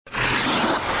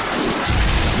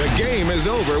game is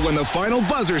over when the final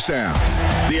buzzer sounds.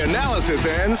 The analysis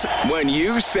ends when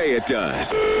you say it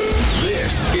does.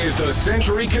 This is the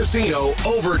Century Casino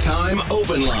Overtime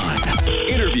Open Line.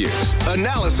 Interviews,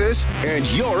 analysis, and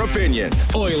your opinion.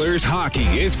 Oilers hockey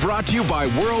is brought to you by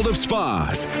World of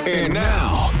Spas. And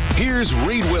now, here's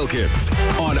Reed Wilkins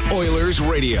on Oilers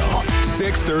Radio,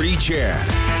 630 CHED.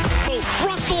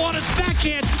 Russell on his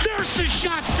backhand. Nurse's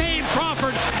shot saved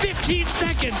Crawford. 15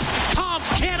 seconds. Kampf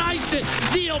can't ice it.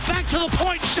 Neal back to the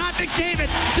point. Shot McDavid.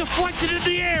 Deflected in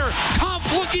the air.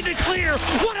 Kampf looking to clear.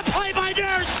 What a play by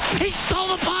Nurse. He stole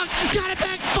the puck. Got it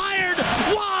back. Fired.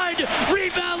 Wide.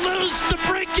 Rebound loose to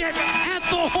Brinket. At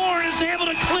the horn is able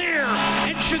to clear.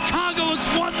 And Chicago has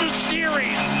won the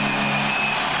series.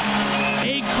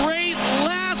 A great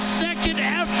last-second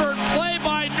effort play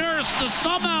by Nurse to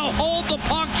somehow hold the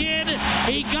puck in.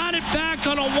 He got it back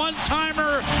on a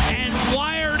one-timer and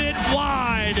wired it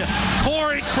wide.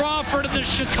 Corey Crawford and the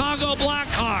Chicago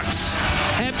Blackhawks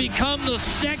have become the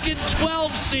second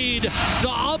 12 seed to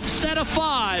upset a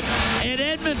 5. And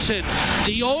Edmonton,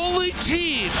 the only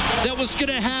team that was going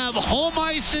to have home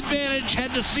ice advantage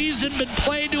had the season been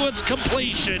played to its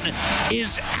completion,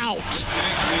 is out.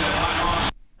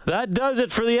 That does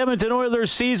it for the Edmonton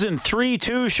Oilers season.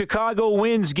 3-2, Chicago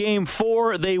wins Game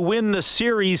 4. They win the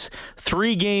series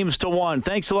 3-1.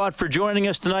 Thanks a lot for joining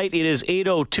us tonight. It is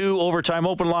 8:02 Overtime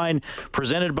Open Line,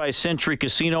 presented by Century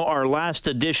Casino, our last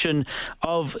edition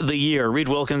of the year. Reed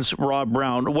Wilkins, Rob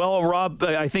Brown. Well, Rob,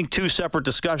 I think two separate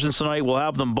discussions tonight. We'll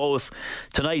have them both,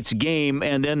 tonight's game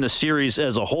and then the series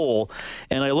as a whole.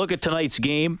 And I look at tonight's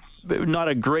game. Not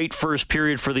a great first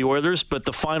period for the Oilers, but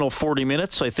the final 40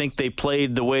 minutes, I think they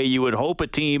played the way you would hope a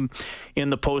team in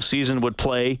the postseason would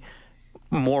play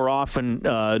more often,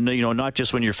 not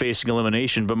just when you're facing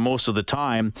elimination, but most of the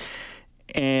time.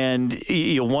 And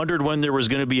you wondered when there was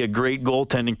going to be a great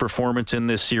goaltending performance in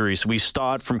this series. We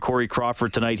saw it from Corey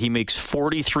Crawford tonight. He makes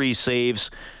 43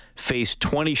 saves, faced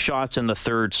 20 shots in the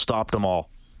third, stopped them all.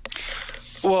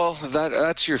 Well,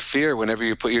 that's your fear whenever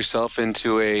you put yourself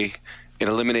into an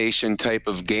elimination type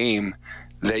of game,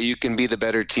 that you can be the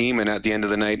better team and at the end of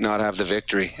the night not have the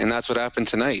victory. And that's what happened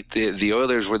tonight. The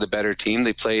Oilers were the better team.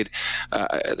 They played,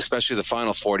 especially the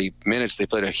final 40 minutes, they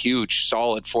played a huge,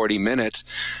 solid 40 minutes.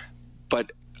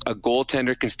 But a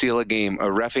goaltender can steal a game. A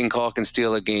reffing call can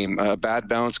steal a game. A bad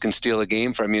bounce can steal a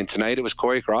game from you. And tonight it was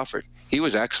Corey Crawford. He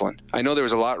was excellent. I know there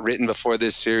was a lot written before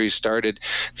this series started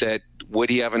that would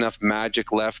he have enough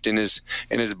magic left in his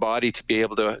body to be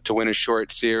able to win a short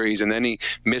series? And then he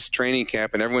missed training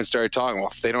camp, and everyone started talking, well,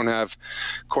 if they don't have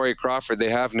Corey Crawford, they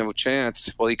have no chance.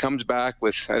 Well, he comes back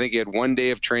with, I think he had 1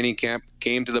 day of training camp,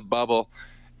 came to the bubble,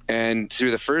 and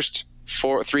through the first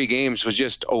 3 games was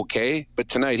just okay. But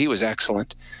tonight he was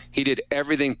excellent. He did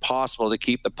everything possible to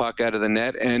keep the puck out of the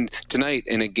net. And tonight,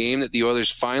 in a game that the Oilers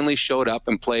finally showed up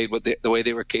and played with the way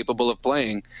they were capable of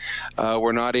playing,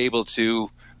 were not able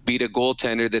to beat a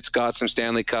goaltender that's got some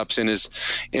Stanley Cups in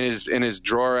his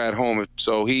drawer at home.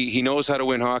 So he knows how to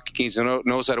win hockey games,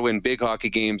 knows how to win big hockey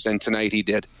games, and tonight he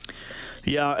did.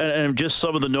 Yeah, and just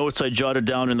some of the notes I jotted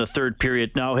down in the third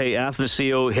period. Now, hey,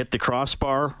 Athanasiou hit the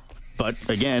crossbar, but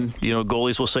again,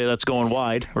 goalies will say that's going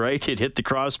wide, right? It hit the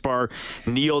crossbar.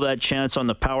 Neal that chance on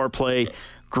the power play.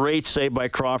 Great save by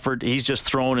Crawford. He's just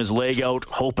throwing his leg out,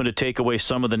 hoping to take away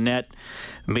some of the net.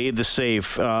 Made the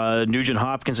save. Nugent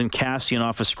Hopkins and Cassian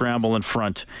off a scramble in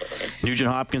front. Nugent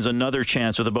Hopkins another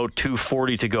chance with about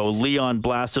 2:40 to go. Leon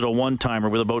blasted a one-timer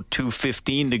with about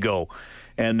 2:15 to go.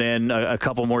 And then a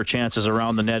couple more chances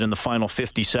around the net in the final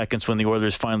 50 seconds when the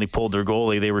Oilers finally pulled their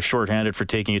goalie. They were shorthanded for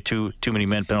taking a too many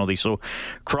men penalty. So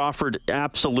Crawford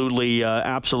absolutely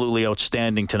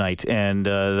outstanding tonight, and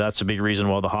that's a big reason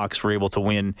why the Hawks were able to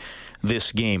win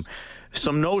this game.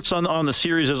 Some notes on the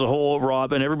series as a whole,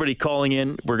 Rob, and everybody calling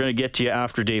in. We're going to get to you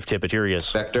after Dave Tippett. Here he is.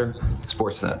 Vector,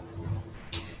 Sportsnet.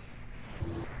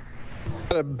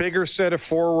 A bigger set of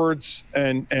forwards,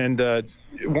 and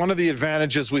one of the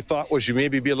advantages we thought was you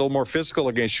maybe be a little more physical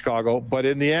against Chicago, but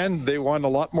in the end, they won a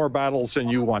lot more battles than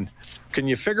you won. Can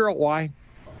you figure out why?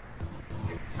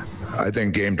 I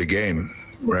think game to game,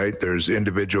 right? There's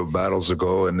individual battles that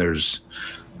go, and there's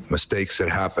mistakes that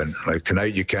happen. Like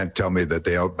tonight, you can't tell me that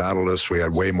they out-battled us. We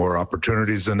had way more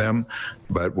opportunities than them,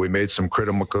 but we made some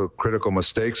critical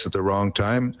mistakes at the wrong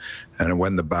time, and it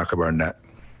went in the back of our net.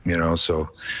 So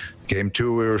game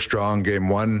 2, we were strong. Game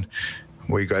 1,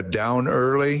 we got down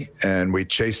early and we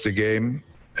chased the game.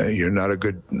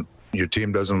 Your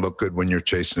team doesn't look good when you're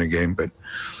chasing a game, but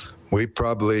we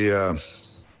probably,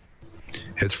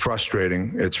 it's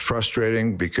frustrating. It's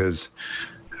frustrating because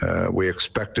we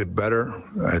expected better.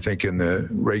 I think in the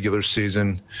regular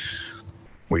season,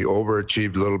 we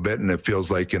overachieved a little bit, and it feels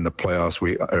like in the playoffs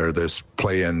this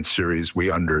play-in series we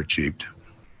underachieved.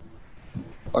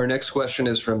 Our next question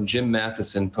is from Jim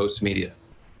Matheson, Post Media.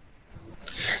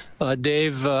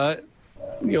 Dave,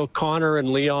 Connor and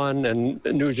Leon and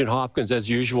Nugent Hopkins, as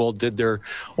usual, did their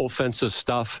offensive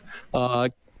stuff.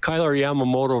 Kailer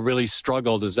Yamamoto really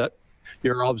struggled. Is that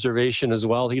your observation as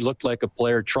well? He looked like a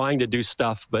player trying to do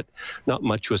stuff, but not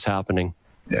much was happening.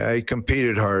 Yeah, he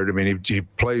competed hard. I mean, he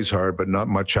plays hard, but not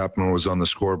much happened was on the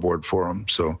scoreboard for him.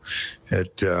 So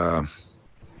it,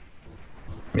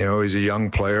 he's a young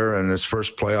player, and his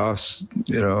first playoffs,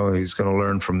 he's going to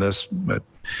learn from this. But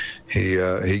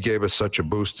he gave us such a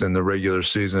boost in the regular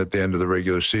season, at the end of the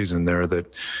regular season there, that,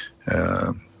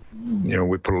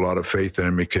 we put a lot of faith in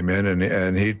him. He came in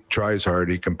and he tries hard.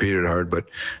 He competed hard, but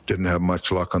didn't have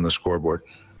much luck on the scoreboard.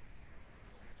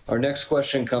 Our next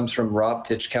question comes from Rob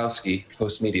Tychkowski,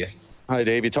 Post Media. Hi,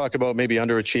 Dave. You talk about maybe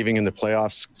underachieving in the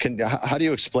playoffs. How do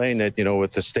you explain that,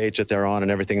 with the stage that they're on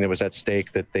and everything that was at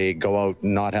stake, that they go out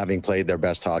not having played their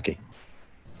best hockey?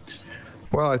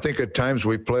 Well, I think at times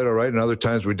we played all right, and other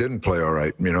times we didn't play all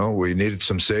right. We needed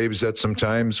some saves at some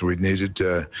times. We needed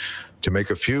to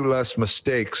make a few less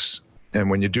mistakes. And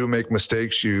when you do make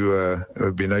mistakes, it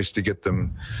would be nice to get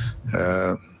them,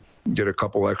 get a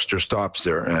couple extra stops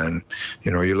there. And,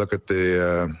 you look at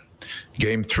the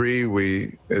game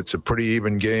 3, it's a pretty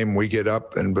even game. We get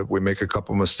up, but we make a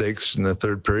couple mistakes in the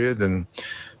third period and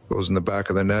goes in the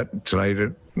back of the net. Tonight,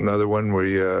 another one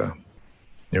where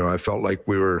I felt like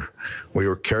we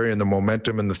were carrying the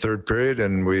momentum in the third period,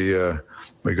 and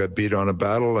we got beat on a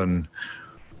battle and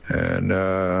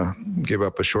give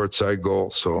up a short side goal.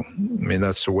 So, I mean,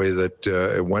 that's the way that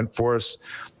it went for us.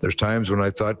 There's times when I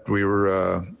thought we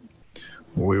were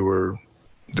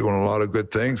doing a lot of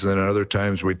good things, and then other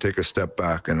times we'd take a step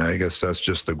back, and I guess that's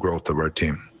just the growth of our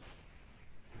team.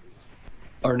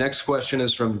 Our next question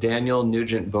is from Daniel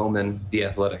Nugent-Bowman, The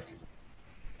Athletic.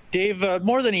 Dave,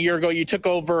 more than a year ago, you took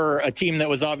over a team that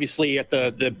was obviously at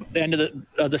the end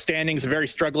of the standings, a very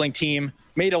struggling team,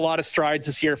 made a lot of strides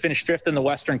this year, finished 5th in the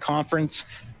Western Conference,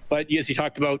 but as you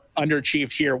talked about,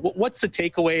 underachieved here. What's the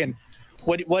takeaway, and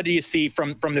what do you see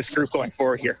from this group going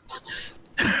forward here?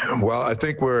 Well, I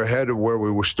think we're ahead of where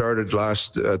we were started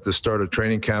at the start of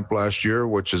training camp last year,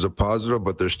 which is a positive,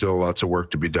 but there's still lots of work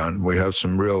to be done. We have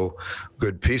some real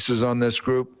good pieces on this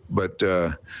group, but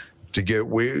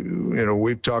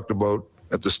we've talked about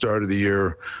at the start of the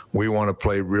year, we want to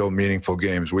play real meaningful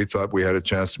games. We thought we had a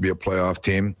chance to be a playoff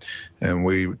team, and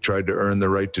we tried to earn the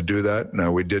right to do that.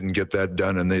 Now, we didn't get that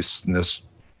done in this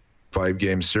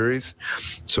 5-game series.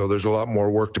 So there's a lot more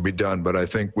work to be done, but I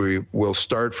think we will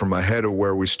start from ahead of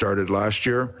where we started last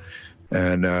year,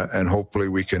 and hopefully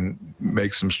we can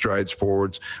make some strides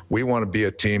forwards. We want to be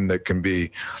a team that can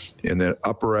be in the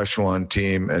upper echelon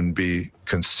team and be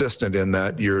consistent in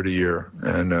that year to year.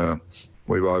 And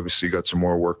we've obviously got some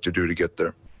more work to do to get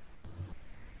there.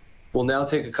 We'll now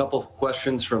take a couple of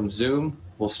questions from Zoom.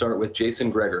 We'll start with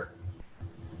Jason Gregor.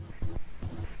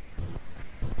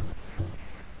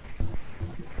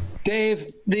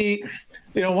 Dave, a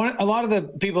lot of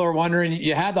the people are wondering,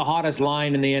 you had the hottest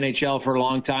line in the NHL for a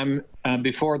long time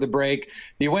before the break.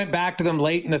 You went back to them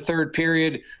late in the third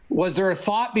period. Was there a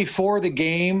thought before the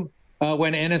game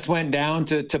when Ennis went down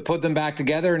to put them back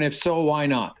together? And if so, why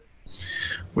not?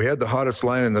 We had the hottest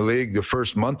line in the league the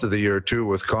first month of the year, too,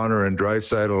 with Connor and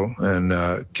Draisaitl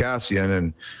and Cassian,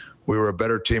 and we were a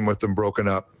better team with them broken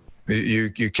up.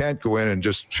 You can't go in and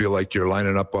just feel like you're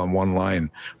lining up on one line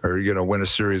or you're going to win a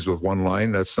series with one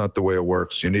line. That's not the way it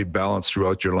works. You need balance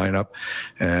throughout your lineup,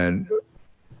 and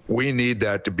we need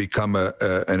that to become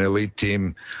an elite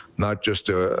team, not just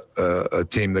a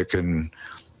team that can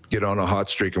get on a hot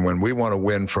streak and win. We want to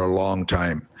win for a long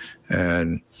time,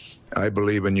 and I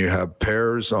believe when you have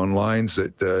pairs on lines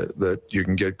that you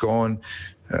can get going.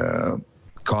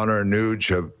 Connor and Nuge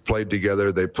have played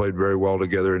together. They played very well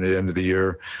together in the end of the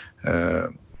year.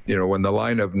 When the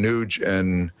line of Nuge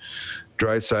and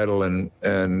Draisaitl and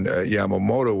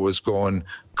Yamamoto was going,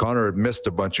 Connor had missed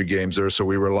a bunch of games there, so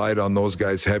we relied on those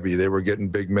guys heavy. They were getting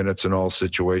big minutes in all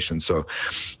situations. So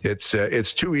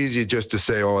it's too easy just to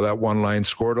say, oh, that one line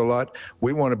scored a lot.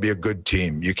 We want to be a good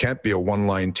team. You can't be a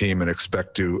one-line team and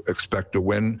expect to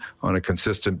win on a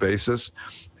consistent basis.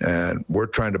 And we're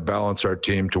trying to balance our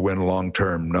team to win long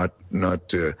term, not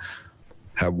to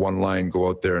have one line go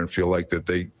out there and feel like that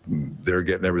they're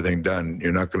getting everything done.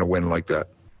 You're not going to win like that.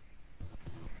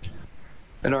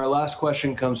 And our last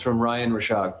question comes from Ryan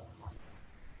Rishaug.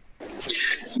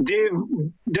 Dave,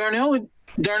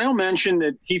 Darnell mentioned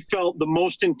that he felt the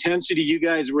most intensity you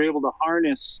guys were able to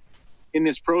harness in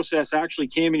this process actually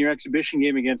came in your exhibition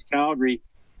game against Calgary.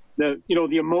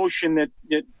 the emotion that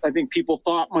I think people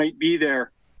thought might be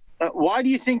there. Why do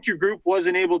you think your group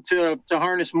wasn't able to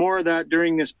harness more of that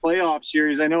during this playoff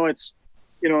series? I know it's,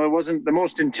 it wasn't the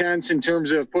most intense in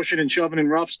terms of pushing and shoving and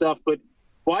rough stuff, but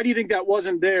why do you think that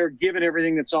wasn't there given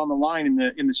everything that's on the line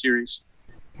in the series?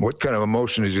 What kind of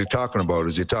emotion is he talking about?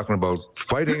 Is he talking about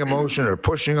fighting emotion or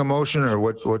pushing emotion, or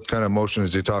what kind of emotion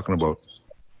is he talking about?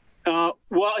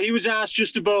 Well, he was asked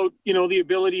just about, the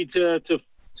ability to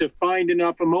find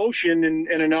enough emotion and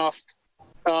enough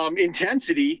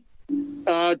intensity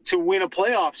to win a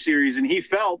playoff series. And he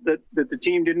felt that the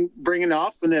team didn't bring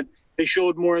enough and that they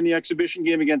showed more in the exhibition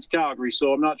game against Calgary.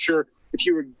 So I'm not sure if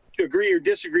you agree or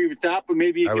disagree with that, but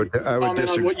maybe you could comment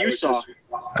on what you saw.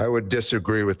 I would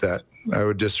disagree with that.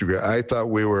 I thought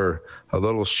we were a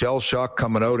little shell-shocked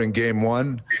coming out in game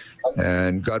one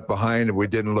and got behind. We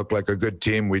didn't look like a good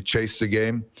team. We chased the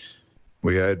game.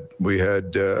 We had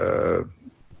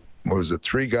what was it,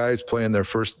 3 guys playing their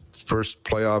first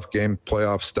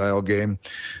playoff style game.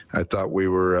 I thought we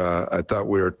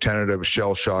were tentative,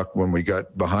 shell-shocked when we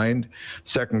got behind.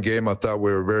 Second game, I thought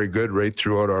we were very good right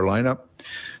throughout our lineup.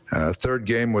 Third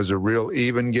game was a real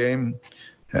even game.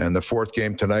 And the fourth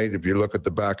game tonight, if you look at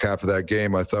the back half of that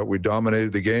game, I thought we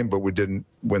dominated the game, but we didn't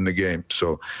win the game.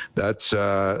 So that's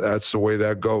the way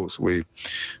that goes. We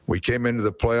came into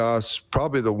the playoffs,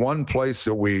 probably the one place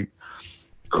that we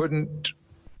couldn't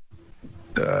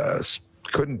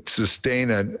sustain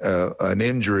an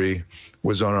injury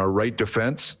was on our right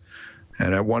defense.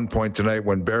 And at one point tonight,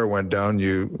 when Bear went down,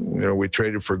 we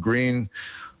traded for Green.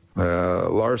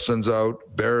 Larson's out,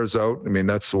 Bear's out. I mean,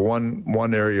 that's the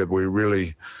one area we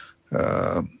really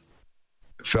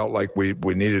felt like we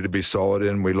needed to be solid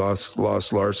in. We lost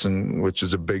Larson, which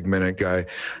is a big minute guy.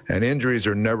 And injuries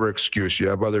are never excuse. You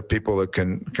have other people that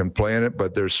can play in it,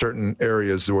 but there's certain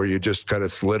areas where you just kind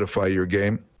of solidify your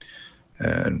game.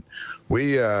 And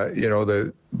we,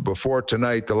 before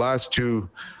tonight, the last two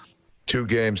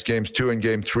games 2 and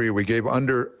game 3, we gave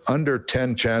under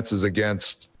 10 chances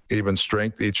against even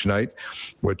strength each night,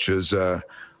 which is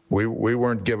we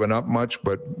weren't giving up much,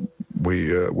 but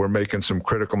we were making some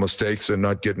critical mistakes and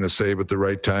not getting a save at the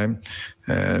right time,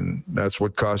 and that's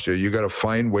what cost you. You got to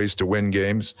find ways to win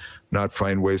games, not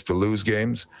find ways to lose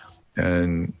games,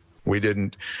 and we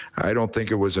didn't. I don't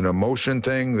think it was an emotion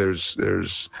thing.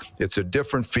 It's a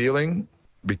different feeling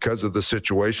because of the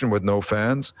situation with no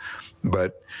fans,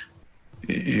 but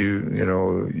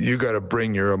you got to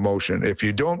bring your emotion. If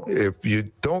you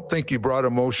don't think you brought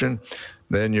emotion,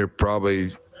 then you're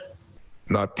probably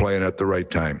not playing at the right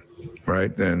time,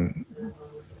 right?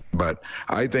 But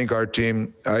I think our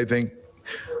team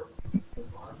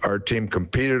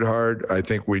competed hard. I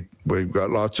think we got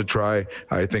lots to try.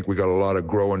 I think we got a lot of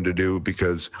growing to do,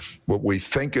 because what we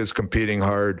think is competing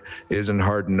hard isn't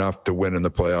hard enough to win in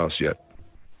the playoffs yet.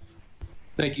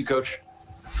 Thank you, Coach.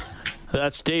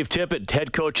 That's Dave Tippett,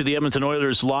 head coach of the Edmonton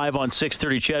Oilers, live on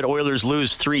 6:30 CHED. Oilers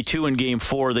lose 3-2 in Game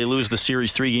 4. They lose the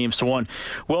series 3-1.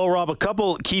 Well, Rob, a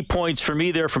couple key points for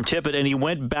me there from Tippett, and he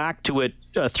went back to it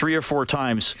 3 or 4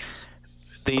 times.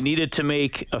 They needed to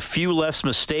make a few less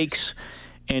mistakes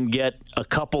and get a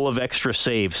couple of extra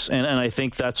saves, and I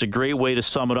think that's a great way to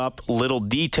sum it up. Little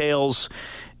details.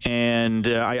 And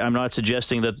I'm not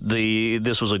suggesting that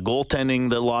this was a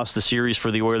goaltending that lost the series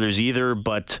for the Oilers either,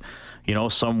 but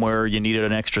somewhere you needed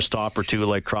an extra stop or two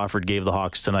like Crawford gave the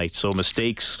Hawks tonight. So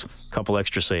mistakes, a couple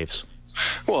extra saves.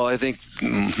 Well, I think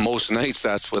most nights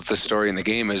that's what the story in the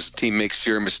game is. The team makes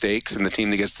fewer mistakes, and the team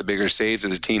that gets the bigger saves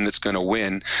is the team that's going to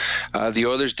win. The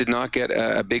Oilers did not get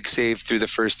a big save through the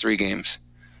first 3 games.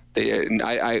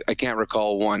 I can't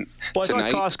recall one. Well,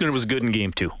 I thought Koskinen was good in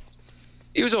Game 2.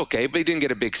 He was okay, but he didn't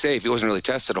get a big save. He wasn't really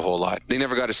tested a whole lot. They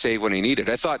never got a save when he needed.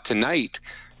 I thought tonight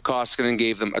Koskinen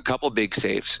gave them a couple big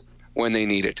saves when they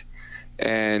needed.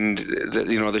 And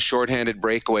the shorthanded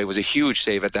breakaway was a huge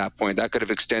save at that point. That could have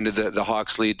extended the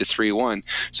Hawks lead to 3-1.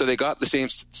 So they got the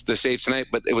saves tonight,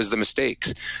 but it was the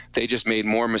mistakes. They just made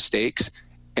more mistakes.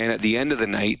 And at the end of the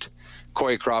night,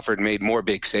 Corey Crawford made more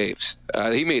big saves.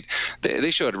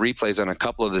 They showed replays on a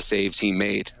couple of the saves he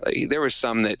made. There were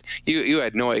some that you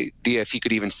had no idea if he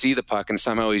could even see the puck, and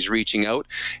somehow he's reaching out.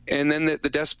 And then the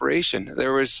desperation.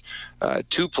 There was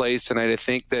 2 plays tonight, I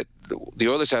think, that the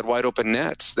Oilers had wide open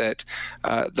nets that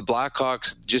the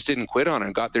Blackhawks just didn't quit on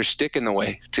and got their stick in the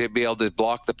way to be able to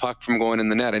block the puck from going in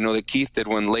the net. I know that Keith did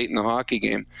one late in the hockey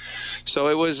game. So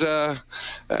it was,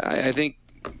 I think,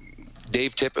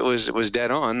 Dave Tippett was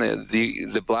dead on.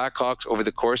 The Blackhawks over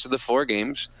the course of the 4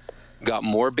 games got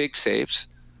more big saves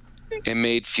and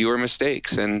made fewer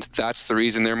mistakes, and that's the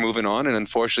reason they're moving on, and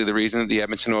unfortunately the reason that the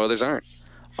Edmonton Oilers aren't.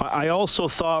 I also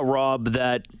thought, Rob,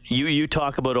 that you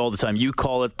talk about all the time. You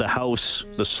call it the house,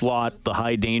 the slot, the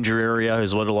high danger area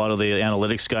is what a lot of the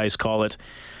analytics guys call it.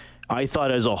 I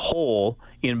thought as a whole,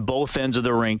 in both ends of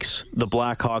the rinks, the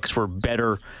Blackhawks were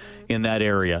better in that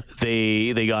area.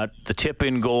 They got the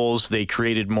tip-in goals. They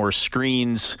created more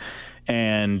screens.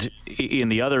 And in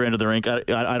the other end of the rink,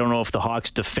 I don't know if the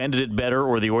Hawks defended it better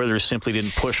or the Oilers simply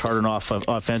didn't push hard enough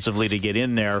offensively to get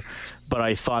in there. But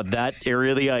I thought that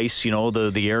area of the ice,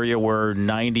 the area where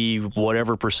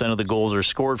 90% of the goals are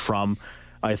scored from,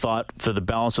 I thought for the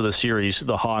balance of the series,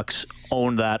 the Hawks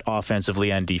owned that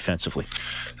offensively and defensively.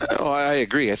 Oh, I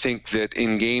agree. I think that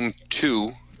in Game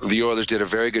 2, the Oilers did a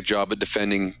very good job at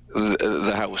defending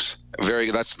the house.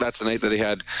 That's the night that they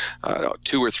had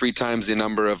 2 or 3 times the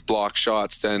number of blocked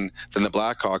shots than the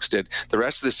Blackhawks did. The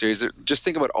rest of the series, just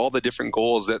think about all the different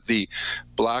goals that the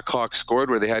Blackhawks scored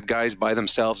where they had guys by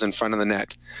themselves in front of the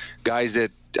net. Guys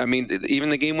that, even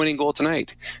the game-winning goal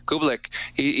tonight, Kubalik,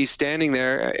 he's standing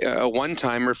there, a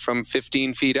one-timer from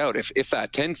 15 feet out, if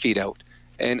that, 10 feet out,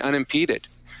 and unimpeded.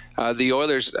 The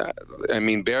Oilers,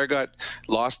 Bear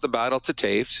lost the battle to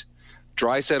Taves.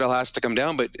 Draisaitl has to come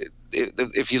down, but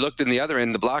if you looked in the other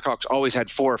end, the Blackhawks always had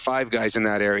 4 or 5 guys in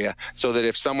that area, so that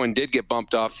if someone did get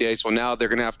bumped off the ice, well, now they're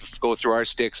going to have to go through our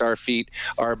sticks, our feet,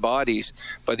 our bodies.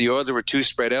 But the Oilers were too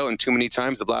spread out, and too many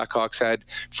times the Blackhawks had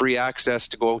free access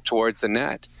to go towards the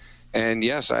net. And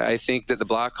yes, I think that the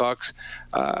Blackhawks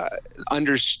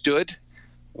understood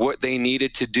what they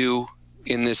needed to do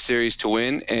in this series to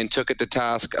win and took it to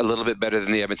task a little bit better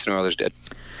than the Edmonton Oilers did.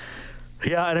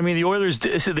 Yeah, and the Oilers,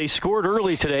 they scored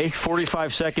early today,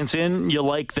 45 seconds in. You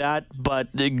like that, but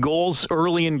the goals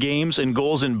early in games and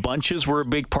goals in bunches were a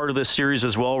big part of this series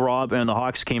as well, Rob, and the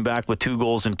Hawks came back with 2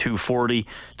 goals in 2:40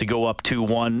 to go up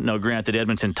 2-1. Now, granted,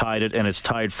 Edmonton tied it, and it's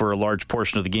tied for a large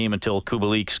portion of the game until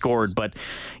Kubalik scored, but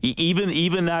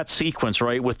even that sequence,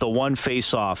 right, with the one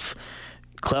face-off,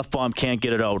 Klefbom can't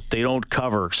get it out. They don't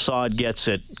cover. Saad gets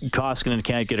it. Koskinen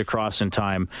can't get across in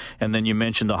time. And then you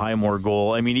mentioned the Highmore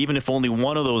goal. Even if only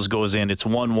one of those goes in, it's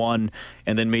 1-1,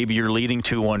 and then maybe you're leading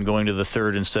 2-1 going to the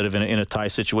third instead of in a tie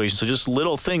situation. So just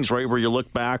little things, right, where you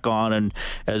look back on, and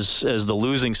as the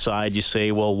losing side, you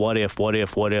say, well, what if? Well,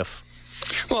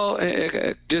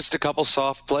 just a couple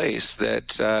soft plays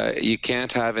that you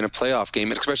can't have in a playoff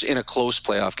game, especially in a close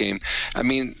playoff game.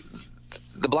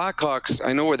 The Blackhawks,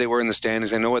 I know where they were in the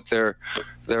standings. I know what their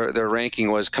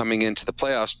ranking was coming into the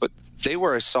playoffs, but they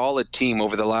were a solid team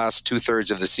over the last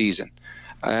 2/3 of the season.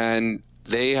 And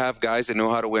they have guys that know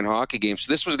how to win hockey games.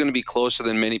 So this was going to be closer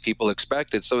than many people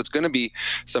expected. So it's going to be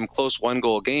some close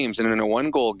 1-goal games. And in a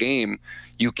 1-goal game,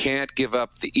 you can't give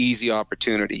up the easy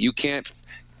opportunity. You can't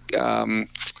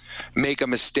make a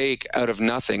mistake out of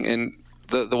nothing. And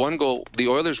the 1 goal, the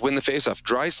Oilers win the faceoff.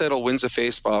 Draisaitl wins the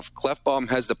faceoff. Klefbom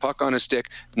has the puck on his stick,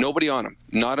 nobody on him,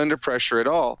 not under pressure at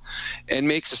all, and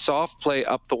makes a soft play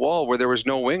up the wall where there was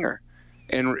no winger,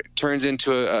 and turns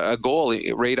into a goal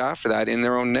right after that in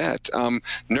their own net.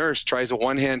 Nurse tries a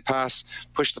one-hand pass,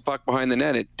 push the puck behind the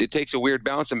net. It takes a weird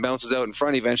bounce and bounces out in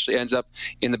front, eventually ends up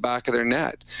in the back of their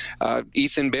net.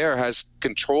 Ethan Bear has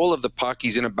control of the puck.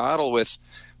 He's in a battle with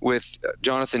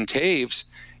Jonathan Taves,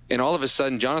 and all of a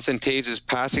sudden, Jonathan Taves is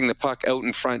passing the puck out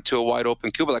in front to a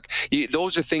wide-open Kubalik.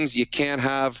 Those are things you can't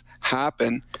have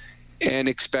happen and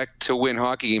expect to win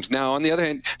hockey games. Now, on the other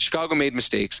hand, Chicago made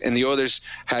mistakes, and the Oilers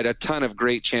had a ton of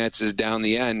great chances down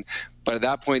the end. But at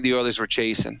that point, the Oilers were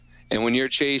chasing. And when you're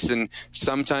chasing,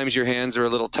 sometimes your hands are a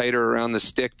little tighter around the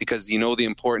stick because you know the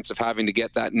importance of having to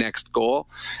get that next goal.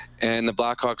 And the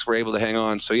Blackhawks were able to hang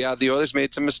on. So, yeah, the Oilers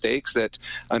made some mistakes that,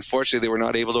 unfortunately, they were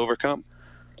not able to overcome.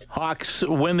 Hawks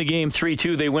win the game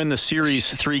 3-2. They win the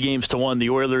series 3-1. The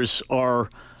Oilers are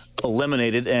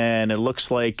eliminated, and it looks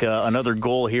like another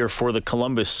goal here for the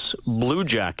Columbus Blue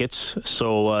Jackets.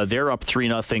 So they're up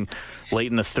 3-0 late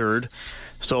in the third.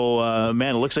 So,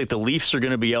 it looks like the Leafs are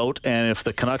going to be out, and if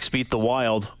the Canucks beat the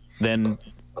Wild, then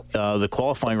the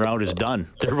qualifying round is done.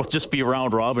 There will just be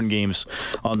round robin games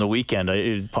on the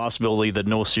weekend. Possibility that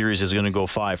no series is going to go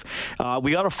 5.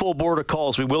 We got a full board of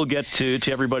calls. We will get to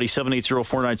everybody,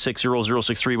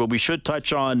 780-496-0063, but we should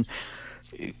touch on,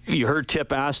 you heard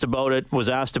Tip was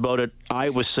asked about it. I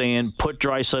was saying put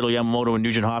Draisaitl, Yamamoto, and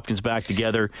Nugent Hopkins back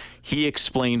together. He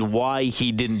explained why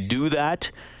he didn't do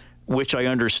that, which I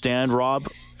understand, Rob.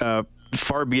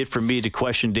 Far be it from me to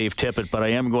question Dave Tippett, but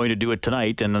I am going to do it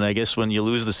tonight. And I guess when you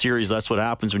lose the series, that's what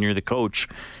happens when you're the coach.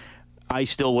 I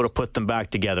still would have put them back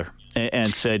together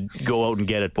and said, go out and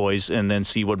get it, boys, and then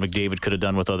see what McDavid could have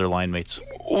done with other line mates.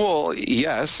 Well,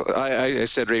 yes. I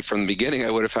said right from the beginning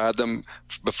I would have had them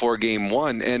before game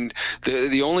one. And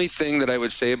the only thing that I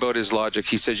would say about his logic,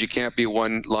 he says you can't be a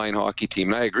one-line hockey team.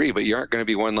 And I agree, but you aren't going to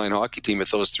be a one-line hockey team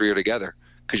if those three are together,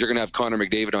 because you're going to have Connor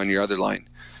McDavid on your other line.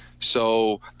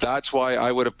 So that's why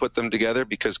I would have put them together,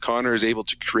 because Connor is able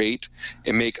to create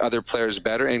and make other players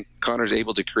better, and Connor is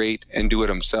able to create and do it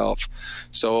himself.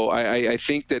 So I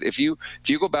think that if you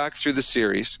go back through the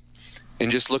series and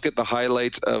just look at the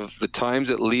highlights of the times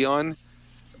that Leon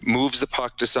moves the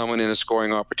puck to someone in a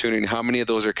scoring opportunity, and how many of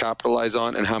those are capitalized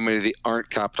on and how many they aren't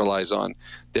capitalized on.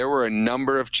 There were a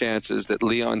number of chances that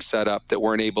Leon set up that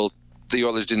the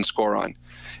Oilers didn't score on.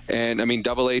 And I mean,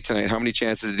 AA tonight, how many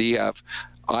chances did he have?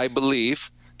 I believe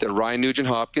that Ryan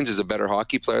Nugent-Hopkins is a better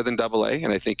hockey player than AA,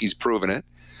 and I think he's proven it.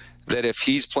 That if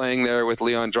he's playing there with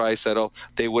Leon Draisaitl,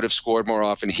 they would have scored more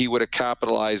often. He would have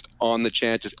capitalized on the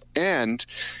chances. And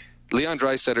Leon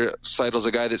Draisaitl is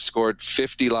a guy that scored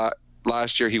 50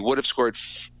 last year. He would have scored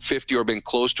 50 or been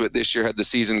close to it this year had the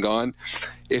season gone.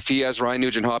 If he has Ryan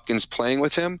Nugent-Hopkins playing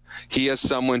with him, he has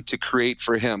someone to create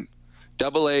for him.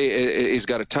 AA, he's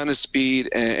got a ton of speed,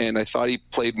 and I thought he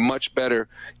played much better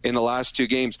in the last two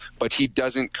games, but he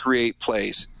doesn't create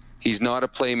plays. He's not a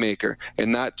playmaker,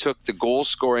 and that took the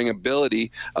goal-scoring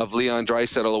ability of Leon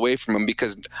Draisaitl away from him,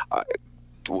 because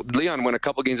Leon went a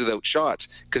couple games without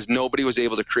shots because nobody was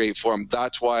able to create for him.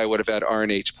 That's why I would have had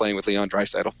RNH playing with Leon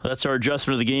Draisaitl. That's our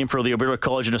adjustment of the game for the Alberta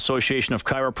College and Association of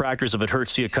Chiropractors. If it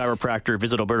hurts, see a chiropractor.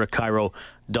 Visit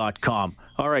albertachiro.com.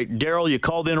 All right, Daryl, you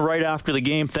called in right after the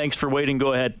game. Thanks for waiting.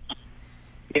 Go ahead.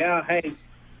 Yeah, hey.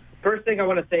 First thing I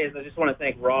want to say is I just want to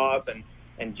thank Rob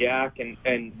and Jack and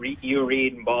you,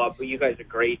 Reed, and Bob. You guys are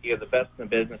great. You're the best in the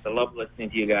business. I love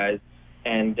listening to you guys.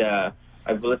 And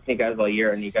I've been listening to you guys all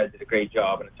year, and you guys did a great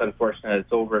job. And it's unfortunate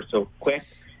it's over so quick.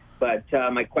 But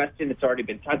my question, it's already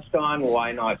been touched on.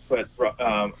 Why not put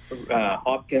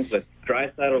Hopkins with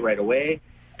Draisaitl right away?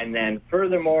 And then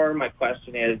furthermore, my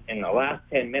question is, in the last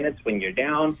 10 minutes when you're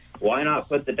down, why not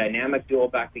put the dynamic duo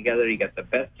back together? You got the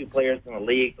best two players in the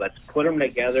league. Let's put them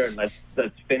together and let's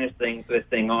finish this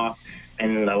thing off.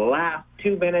 And in the last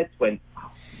 2 minutes when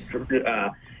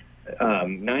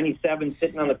 97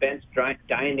 sitting on the bench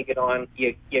dying to get on,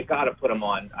 you got to put him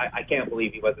on. I can't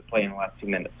believe he wasn't playing the last 2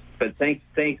 minutes. But thanks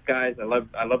guys. I love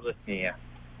listening to you.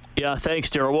 Yeah, thanks,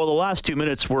 Daryl. Well, the last 2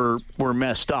 minutes were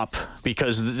messed up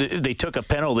because they took a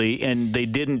penalty and they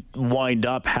didn't wind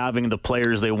up having the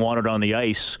players they wanted on the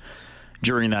ice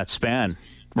during that span,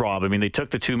 Rob. I mean, they took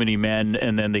the too many men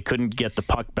and then they couldn't get the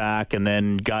puck back, and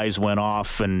then guys went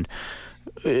off. And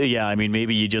yeah, I mean,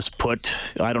 maybe you just put,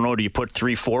 I don't know, do you put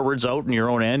three forwards out in your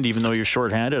own end even though you're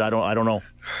shorthanded? I don't know.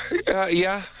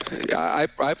 Yeah,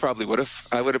 I probably would have.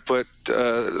 I would have put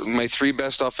my three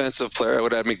best offensive player. I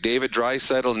would have McDavid,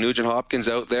 Draisaitl, Nugent-Hopkins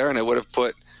out there, and I would have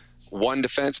put one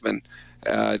defenseman,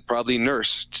 probably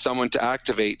Nurse, someone to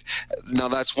activate. Now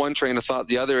that's one train of thought.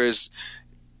 The other is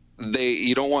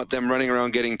you don't want them running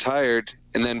around getting tired,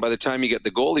 and then by the time you get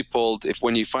the goalie pulled,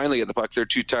 when you finally get the puck, they're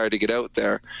too tired to get out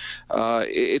there.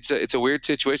 It's a weird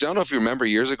situation. I don't know if you remember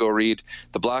years ago, Reed,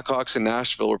 the Blackhawks in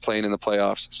Nashville were playing in the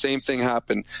playoffs. Same thing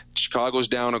happened. Chicago's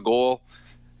down a goal.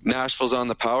 Nashville's on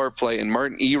the power play, and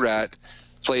Martin Erat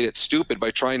played it stupid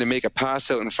by trying to make a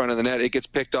pass out in front of the net. It gets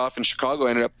picked off, and Chicago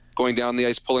ended up going down the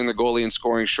ice, pulling the goalie and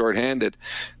scoring shorthanded.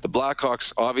 The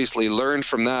Blackhawks obviously learned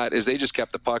from that as they just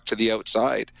kept the puck to the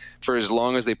outside for as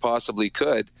long as they possibly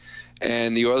could.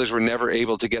 And the Oilers were never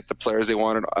able to get the players they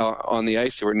wanted on the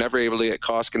ice. They were never able to get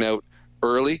Koskinen out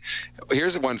early.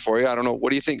 Here's one for you. I don't know. What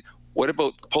do you think? What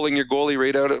about pulling your goalie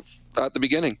right out at the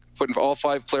beginning? Putting all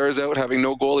five players out, having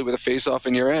no goalie with a face-off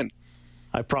in your end?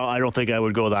 I don't think I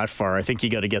would go that far. I think you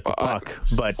got to get the puck.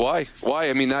 But why?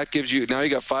 I mean, that gives you, now you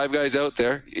got five guys out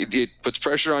there. It puts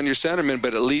pressure on your centerman,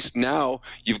 but at least now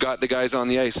you've got the guys on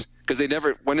the ice. Because they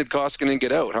never, when did Koskinen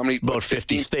get out? How many? About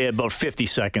 50. Stay about 50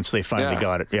 seconds. They finally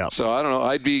got it. Yeah. So I don't know.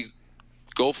 I'd be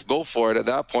go for it at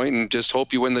that point and just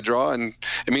hope you win the draw. And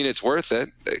I mean, it's worth it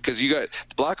because the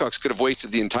Blackhawks could have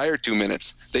wasted the entire 2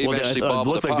 minutes. They eventually bobbled it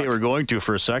looked like they were going to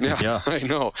for a second. Yeah. I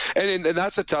know. And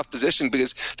that's a tough position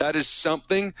because that is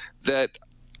something that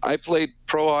I played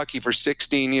pro hockey for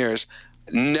 16 years.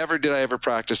 Never did I ever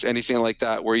practice anything like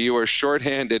that where you are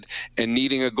shorthanded and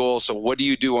needing a goal. So what do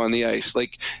you do on the ice?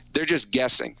 Like, they're just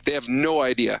guessing. They have no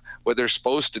idea what they're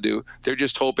supposed to do. They're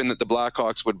just hoping that the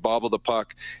Blackhawks would bobble the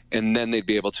puck and then they'd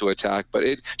be able to attack. But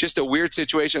it just a weird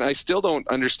situation. I still don't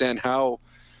understand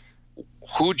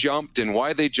who jumped and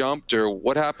why they jumped or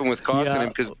what happened with Koskinen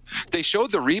because they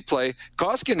showed the replay.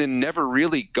 Koskinen never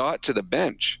really got to the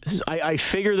bench. I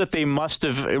figure that they must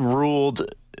have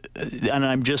ruled and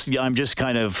I'm just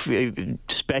kind of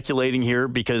speculating here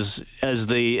because as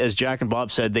Jack and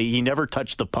Bob said, he never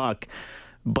touched the puck.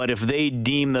 But if they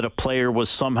deem that a player was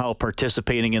somehow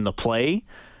participating in the play,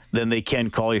 then they can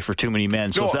call you for too many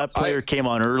men. So if that player came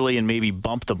on early and maybe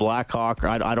bumped a Blackhawk,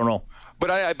 I don't know.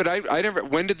 But I never.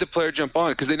 When did the player jump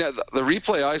on? Because the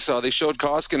replay I saw, they showed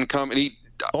Koskinen come and he.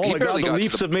 Oh my God! The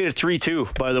Leafs have made it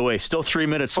 3-2. By the way, still 3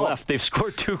 minutes left. They've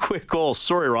scored 2 quick goals.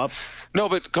 Sorry, Rob. No,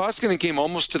 but Koskinen came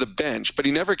almost to the bench, but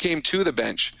he never came to the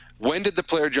bench. When did the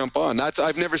player jump on?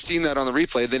 I've never seen that on the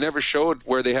replay. They never showed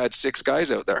where they had 6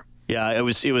 guys out there. Yeah, it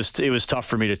was tough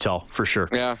for me to tell for sure.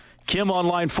 Yeah. Kim on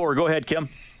line 4. Go ahead, Kim.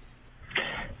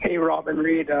 Hey, Rob and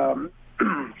Reed.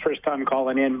 First time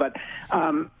calling in, but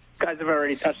guys have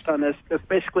already touched on this. It's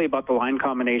basically about the line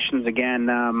combinations again.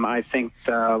 I think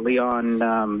Leon,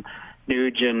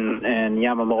 Nuge, and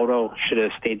Yamamoto should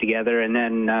have stayed together, and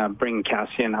then bring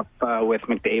Cassian up with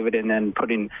McDavid, and then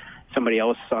putting somebody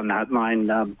else on that line.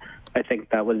 I think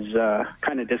that was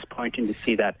kind of disappointing to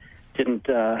see that didn't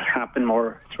happen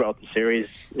more throughout the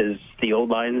series. Is the old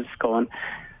lines going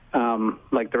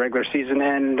like the regular season?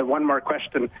 And one more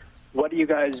question: what do you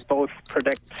guys both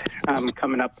predict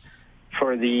coming up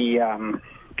for the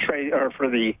trade or for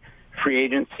the free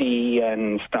agency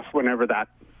and stuff whenever that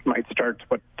might start?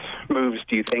 What moves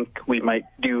do you think we might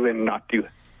do and not do?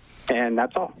 And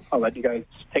that's all. I'll let you guys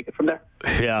take it from there.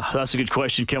 Yeah, that's a good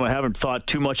question, Kim. I haven't thought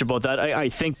too much about that. I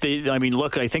think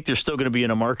I think they're still going to be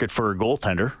in a market for a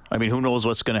goaltender. I mean, who knows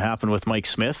what's going to happen with Mike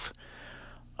Smith?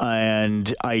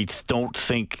 And I don't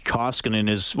think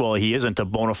Koskinen he isn't a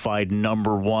bona fide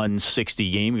number 1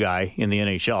 60-game guy in the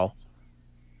NHL.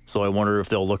 So I wonder if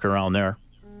they'll look around there.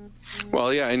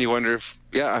 Well, yeah, and you wonder if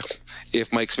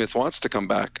Mike Smith wants to come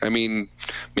back. I mean,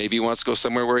 maybe he wants to go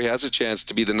somewhere where he has a chance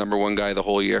to be the number 1 guy the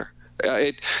whole year.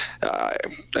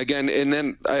 Again, and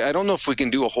then I don't know if we can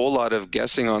do a whole lot of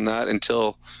guessing on that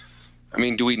until. I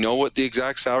mean, do we know what the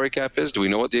exact salary cap is? Do we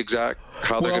know what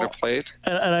how they're going to play it?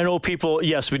 And I know people,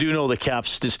 yes, we do know the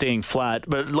cap's staying flat.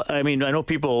 But, I mean, I know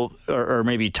people are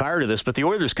maybe tired of this, but the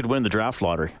Oilers could win the draft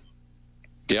lottery.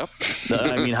 Yep.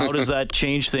 I mean, how does that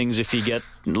change things if you get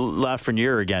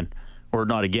Lafreniere again? Or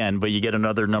not again, but you get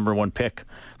another number 1 pick.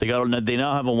 They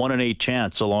now have a 1 in 8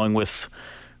 chance, along with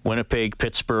Winnipeg,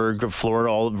 Pittsburgh, Florida,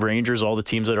 all the Rangers, all the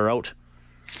teams that are out.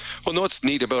 Well, no, what's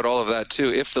neat about all of that,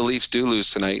 too, if the Leafs do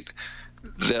lose tonight,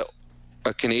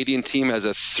 a Canadian team has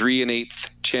a 3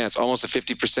 1/8 chance, almost a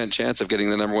 50% chance of getting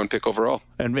the number 1 pick overall.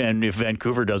 And if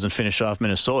Vancouver doesn't finish off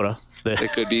Minnesota,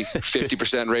 it could be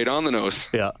 50% right on the nose.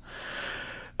 Yeah.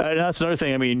 And that's another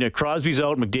thing. I mean, Crosby's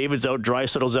out, McDavid's out,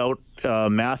 Draisaitl's out,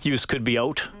 Matthews could be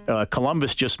out.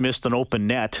 Columbus just missed an open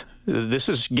net. This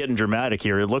is getting dramatic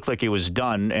here. It looked like it was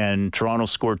done, and Toronto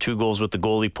scored 2 goals with the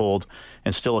goalie pulled,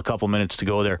 and still a couple minutes to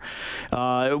go there.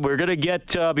 We're going to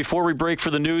get, before we break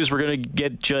for the news, we're going to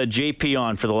get JP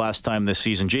on for the last time this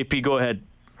season. JP, go ahead.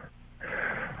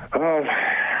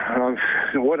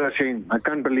 What a shame. I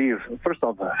can't believe. First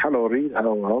off, hello, Reed.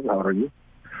 Hello, Rob. How are you?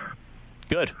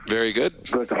 Good. Very good.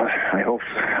 Good. I hope.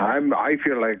 I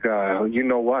feel like you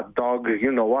know what, dog. You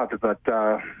know what, but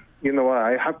you know what?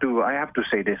 I have to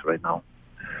say this right now.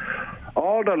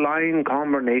 All the line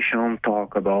combination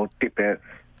talk about Tippett.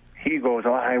 He goes,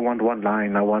 "Oh, I want one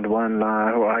line. I want one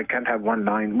line. Or I can't have one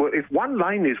line." Well, if one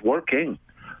line is working,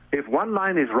 if one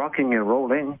line is rocking and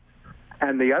rolling,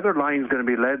 and the other line is going to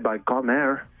be led by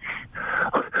Connor,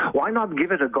 why not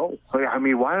give it a go? I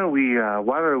mean, why are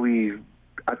we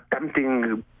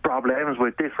attempting problems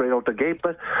with this right out the gate?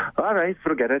 But all right,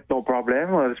 forget it, no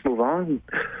problem. Let's move on.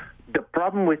 The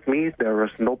problem with me, there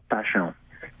is no passion.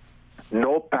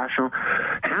 No passion.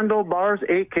 Handlebars,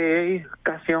 a.k.a.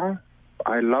 Cassian,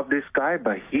 I love this guy,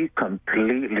 but he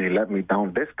completely let me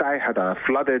down. This guy had a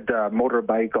flooded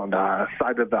motorbike on the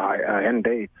side of the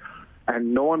Hyundai,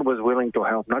 and no one was willing to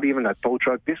help, not even a tow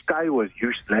truck. This guy was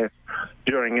useless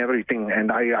during everything,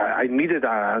 and I needed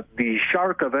the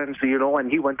Shark events, and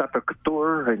he went up to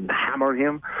Couture and hammered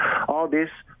him. All this.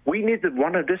 We needed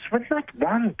one of this, but not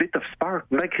one bit of spark.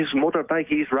 Like his motorbike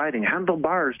he's riding,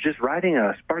 handlebars, just riding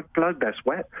a spark plug that's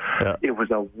wet. Yeah. It was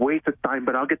a waste of time,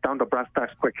 but I'll get down to brass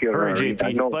tacks quick here. All right,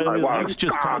 JP, Leafs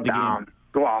just tied the game.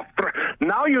 Well,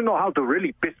 now you know how to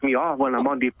really piss me off when I'm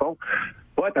on the phone.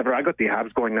 Whatever, I got the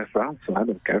Habs going this round, so I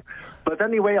don't care. But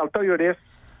anyway, I'll tell you this.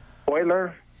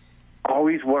 Oiler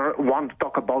always want to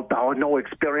talk about no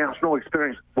experience.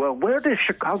 Well, where did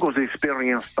Chicago's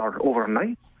experience start?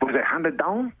 Overnight? Was it handed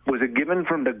down? Was it given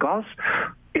from the gods?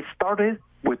 It started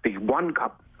with the 1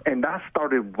 cup, and that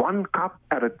started 1 cup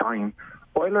at a time.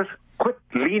 Oilers, quit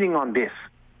leaning on this.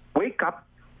 Wake up.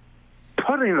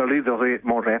 Put in a little bit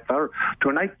more effort.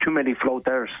 Tonight, too many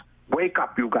floaters. Wake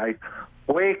up, you guys.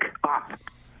 Wake up.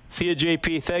 See you,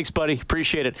 JP. Thanks, buddy.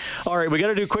 Appreciate it. All right, we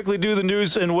got to quickly do the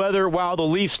news and weather. Wow, the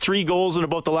Leafs 3 goals in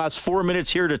about the last 4 minutes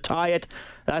here to tie it.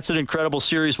 That's an incredible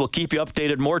series. We'll keep you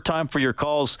updated. More time for your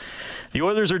calls. The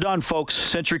Oilers are done, folks.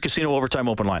 Century Casino Overtime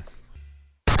Open Line.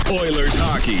 Oilers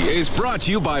hockey is brought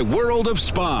to you by World of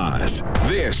Spas.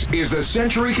 This is the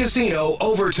Century Casino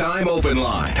Overtime Open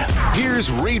Line.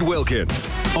 Here's Reed Wilkins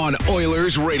on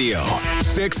Oilers Radio,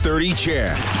 630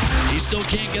 CHED. He still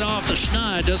can't get off the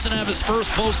schneid. Doesn't have his first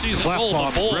postseason goal.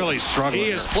 Klefbom's really struggling.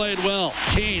 He has played well.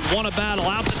 Kane won a battle.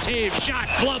 Out to Taves. Shot.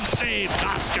 Glove save.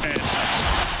 Koskinen.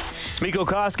 Mikko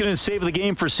Koskinen saved the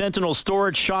game for Sentinel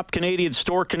Storage. Shop Canadian,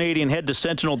 store Canadian. Head to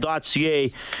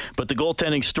sentinel.ca. But the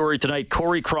goaltending story tonight,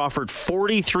 Corey Crawford,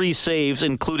 43 saves,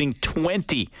 including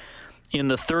 20 in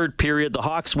the third period. The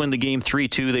Hawks win the game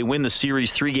 3-2. They win the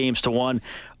series 3-1.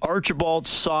 Archibald,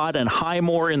 Saad, and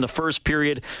Highmore in the first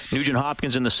period. Nugent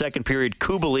Hopkins in the second period.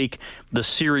 Kubalik, the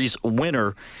series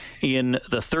winner in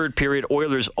the third period.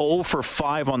 Oilers 0 for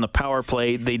 5 on the power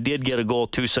play. They did get a goal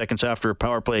 2 seconds after a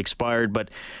power play expired, but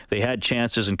they had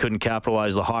chances and couldn't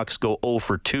capitalize. The Hawks go 0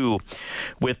 for 2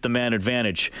 with the man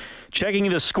advantage. Checking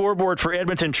the scoreboard for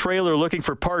Edmonton Trailer, looking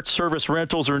for parts, service,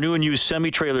 rentals, or new and used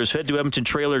semi-trailers. Head to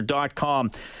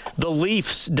EdmontonTrailer.com. The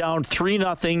Leafs down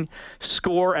 3-0,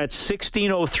 score at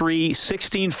 16:03,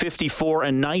 16:54,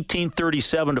 and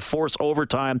 19:37 to force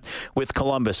overtime with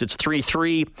Columbus. It's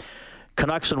 3-3.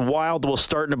 Canucks and Wild will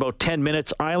start in about 10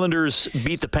 minutes. Islanders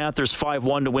beat the Panthers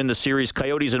 5-1 to win the series.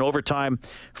 Coyotes in overtime,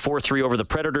 4-3 over the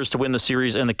Predators to win the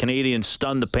series. And the Canadiens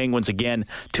stunned the Penguins again,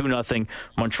 2-0.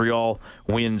 Montreal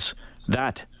wins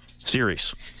that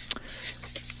series.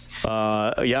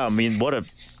 Yeah, I mean, what a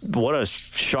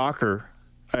shocker.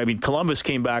 I mean, Columbus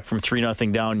came back from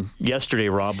 3-0 down yesterday,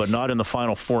 Rob, but not in the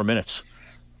final 4 minutes.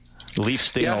 Leafs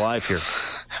staying alive here.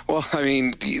 Well, I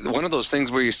mean, one of those things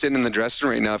where you're sitting in the dressing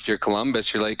room right now, if you're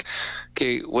Columbus, you're like,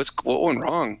 okay, what went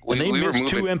wrong? And they missed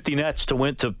 2 empty nets to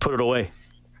put it away.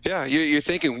 Yeah, you're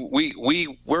thinking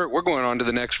we're going on to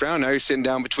the next round. Now you're sitting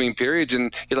down between periods,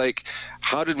 and you're like,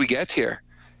 how did we get here?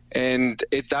 And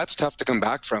that's tough to come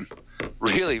back from.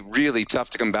 Really, really tough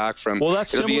to come back from. Well,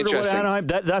 that's similar to what Anaheim.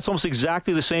 That's almost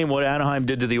exactly the same what Anaheim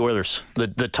did to the Oilers.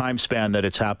 The time span that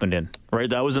it's happened in, right?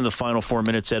 That was in the final 4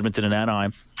 minutes. Edmonton and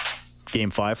Anaheim,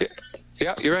 Game 5.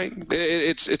 Yeah, you're right.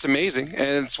 It's amazing,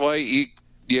 and it's why you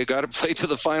got to play to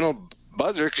the final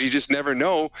buzzer because you just never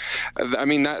know. I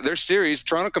mean, their series,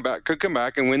 Toronto could come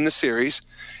back and win the series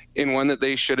in one that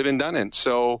they should have been done in.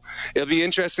 So it'll be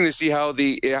interesting to see how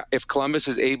if Columbus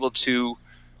is able to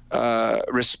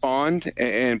respond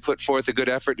and put forth a good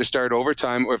effort to start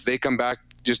overtime, or if they come back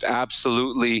just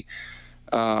absolutely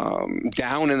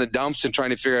down in the dumps and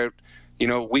trying to figure out,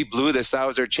 we blew this, that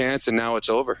was our chance, and now it's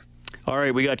over. All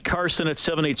right, we got Carson at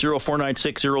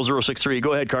 780-496-0063.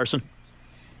 Go ahead, Carson.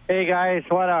 Hey, guys,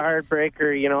 what a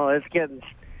heartbreaker. It's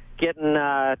getting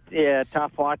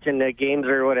tough watching the games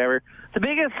or whatever. The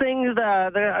biggest thing,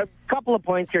 there are a couple of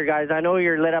points here, guys. I know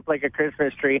you're lit up like a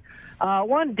Christmas tree.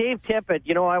 One, Dave Tippett.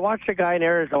 I watched the guy in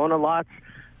Arizona lots.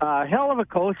 Hell of a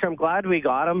coach. I'm glad we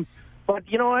got him. But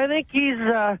I think he's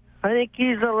a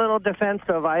little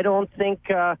defensive. I don't think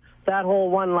that whole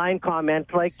one-line comment.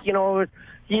 You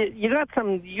got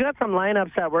some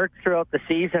lineups that work throughout the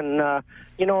season.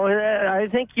 I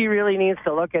think he really needs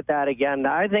to look at that again.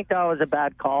 I think that was a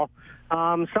bad call.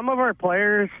 Some of our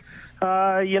players,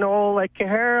 like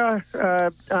Kahara,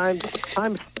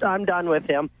 I'm done with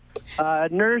him.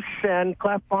 Nurse and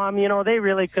Klefbom, they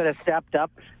really could have stepped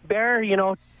up. Bear,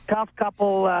 tough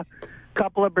couple of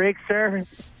breaks there.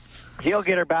 He'll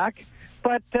get her back.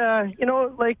 But, it's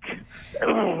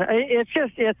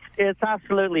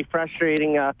absolutely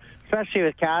frustrating, especially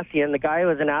with Cassian. The guy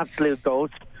was an absolute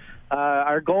ghost.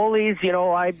 Our goalies,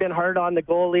 I've been hard on the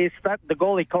goalies, the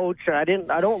goalie coach. I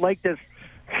don't like this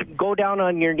go down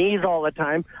on your knees all the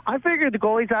time. I figured the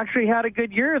goalies actually had a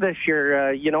good year this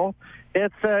year,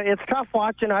 It's tough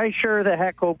watching. I sure the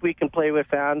heck hope we can play with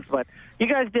fans, but you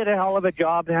guys did a hell of a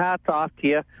job. Hats off to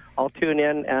you. I'll tune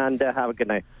in and have a good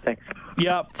night. Thanks.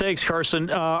 Yeah, thanks, Carson.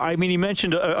 You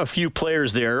mentioned a few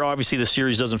players there. Obviously, the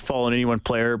series doesn't fall on any one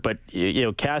player, but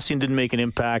Cassian didn't make an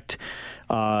impact.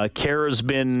 Kara's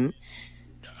been,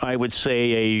 I would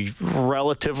say, a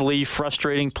relatively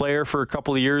frustrating player for a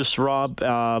couple of years, Rob.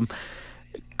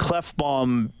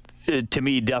 Klefbom, to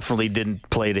me, definitely didn't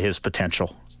play to his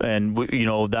potential. And,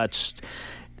 that's...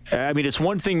 it's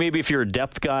one thing maybe if you're a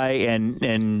depth guy and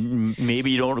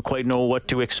maybe you don't quite know what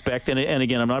to expect. And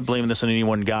again, I'm not blaming this on any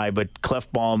one guy, but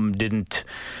Klefbom didn't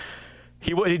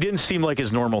He didn't seem like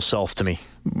his normal self to me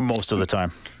most of the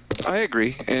time. I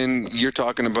agree. And you're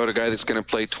talking about a guy that's going to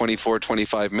play 24,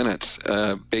 25 minutes,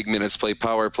 big minutes, play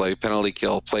power play, penalty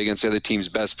kill, play against the other team's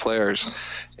best players.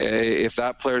 If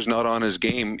that player's not on his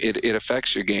game, it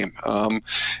affects your game.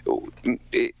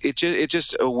 It's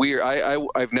just a weird.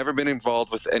 I've never been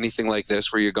involved with anything like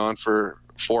this where you're gone for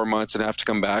 4 months and have to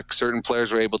come back. Certain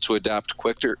players were able to adapt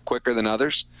quicker than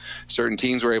others. Certain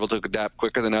teams were able to adapt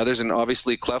quicker than others. And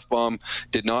obviously Klefbom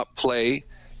did not play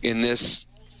in this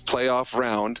playoff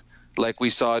round like we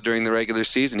saw during the regular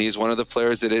season. He's one of the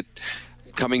players that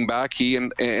coming back, he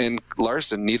and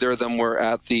Larson, neither of them were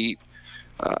at the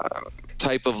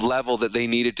type of level that they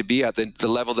needed to be at, the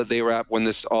level that they were at when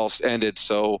this all ended.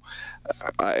 So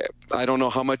I don't know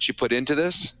how much you put into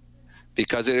this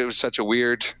because it was such a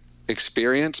weird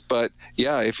experience. But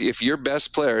yeah, if your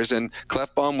best players, and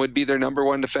Klefbom would be their number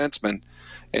one defenseman,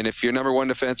 and if your number one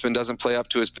defenseman doesn't play up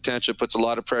to his potential, it puts a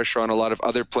lot of pressure on a lot of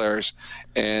other players,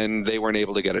 and they weren't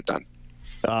able to get it done.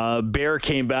 Bear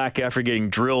came back after getting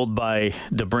drilled by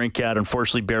DeBrincat.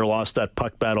 Unfortunately, Bear lost that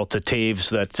puck battle to Taves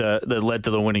that led to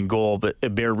the winning goal. But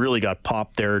Bear really got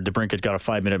popped there. DeBrincat got a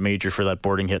 5-minute major for that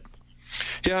boarding hit.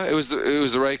 Yeah, it was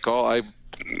the right call.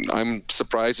 I'm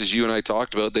surprised, as you and I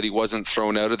talked about, that he wasn't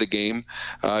thrown out of the game.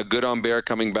 Good on Bear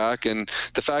coming back. And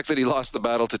the fact that he lost the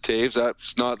battle to Taves,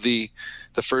 that's not the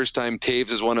first time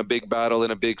Taves has won a big battle in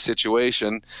a big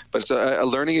situation. But it's a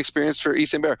learning experience for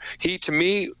Ethan Bear. He, to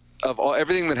me, of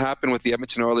everything that happened with the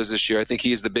Edmonton Oilers this year, I think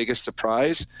he is the biggest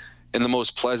surprise and the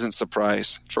most pleasant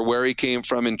surprise. For where he came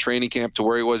from in training camp to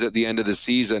where he was at the end of the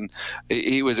season,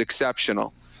 he was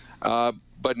exceptional.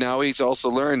 But now he's also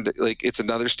learned, like, it's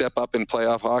another step up in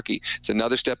playoff hockey. It's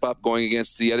another step up going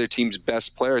against the other team's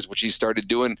best players, which he started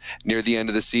doing near the end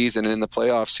of the season and in the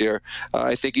playoffs here.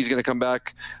 I think he's going to come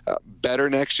back better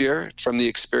next year from the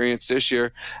experience this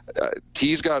year.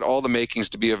 He's got all the makings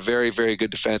to be a very, very good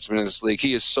defenseman in this league.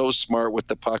 He is so smart with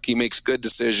the puck. He makes good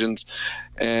decisions.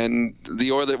 And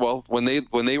the Oilers, well, when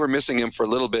they were missing him for a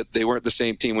little bit, they weren't the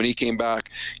same team. When he came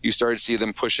back, you started to see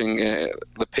them pushing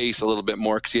the pace a little bit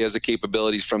more because he has the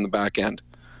capabilities from the back end.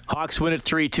 Hawks win at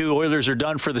 3-2. Oilers are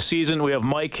done for the season. We have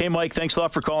Mike. Hey, Mike, thanks a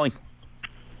lot for calling.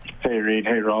 Hey, Reed.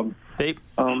 Hey, Rob. Hey.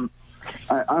 I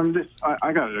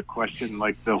got a question,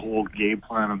 like the whole game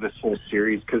plan of this whole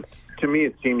series, because to me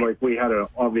it seemed like we had an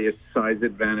obvious size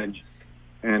advantage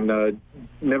and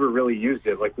never really used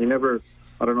it. Like we never,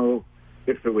 I don't know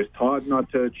if it was taught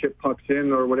not to chip pucks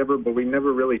in or whatever, but we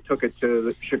never really took it to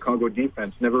the Chicago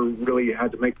defense, never really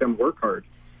had to make them work hard.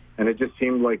 And it just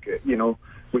seemed like,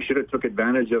 we should have took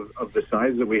advantage of the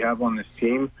size that we have on this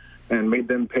team and made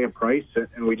them pay a price,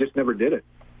 and we just never did it.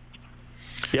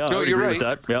 Yeah, no, you're right.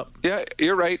 With that. Yep. Yeah,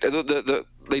 you're right.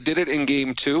 They did it in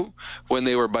Game 2 when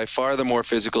they were by far the more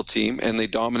physical team, and they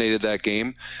dominated that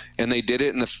game. And they did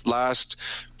it in the last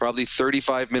probably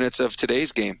 35 minutes of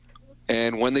today's game.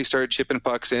 And when they started chipping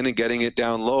pucks in and getting it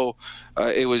down low,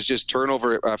 it was just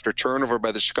turnover after turnover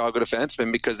by the Chicago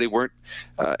defensemen because they weren't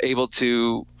able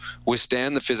to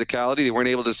withstand the physicality. They weren't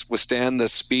able to withstand the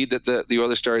speed that the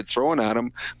Oilers started throwing at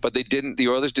them. But they didn't. The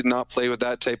Oilers did not play with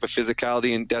that type of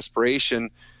physicality and desperation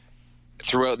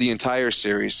throughout the entire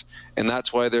series, and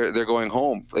that's why they're going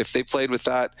home. If they played with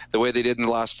that the way they did in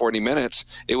the last 40 minutes,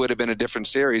 it would have been a different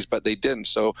series, but they didn't.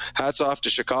 So hats off to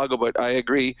Chicago, but I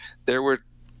agree, there were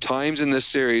times in this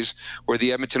series where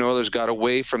the Edmonton Oilers got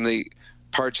away from the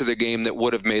parts of the game that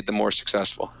would have made them more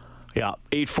successful. Yeah,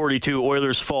 8:42,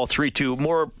 Oilers fall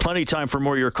 3-2. Plenty of time for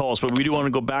more of your calls, but we do want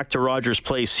to go back to Rogers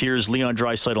Place. Here's Leon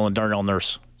Draisaitl and Darnell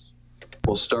Nurse.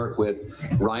 We'll start with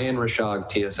Ryan Rashog,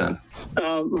 TSN.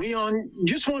 Leon,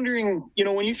 just wondering,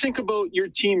 when you think about your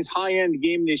team's high-end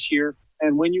game this year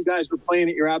and when you guys were playing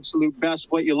at your absolute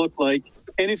best, what you look like,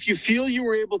 and if you feel you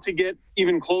were able to get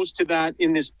even close to that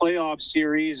in this playoff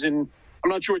series, and I'm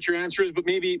not sure what your answer is, but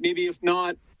maybe if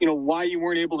not, why you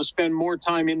weren't able to spend more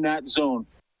time in that zone.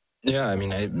 Yeah, I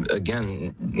mean,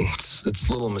 it's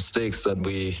little mistakes that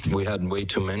we had way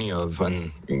too many of,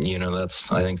 and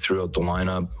that's, I think, throughout the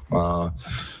lineup.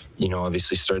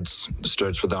 Obviously starts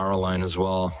with our line as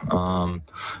well.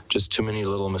 Just too many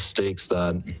little mistakes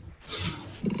that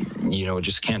it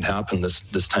just can't happen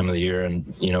this time of the year,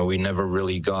 and we never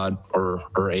really got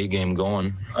our A game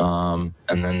going. And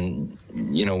then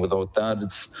without that,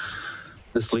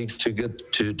 this league's too good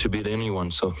to beat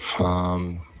anyone. So.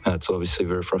 That's obviously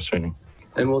very frustrating.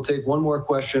 And we'll take one more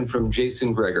question from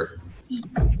Jason Gregor.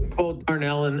 Well,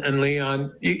 Darnell and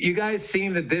Leon, you guys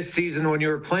seem that this season, when you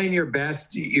were playing your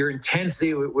best, your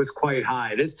intensity was quite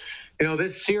high. This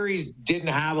series didn't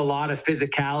have a lot of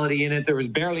physicality in it. There was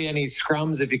barely any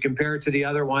scrums if you compare it to the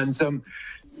other ones. Do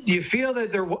you feel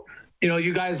that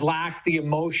you guys lack the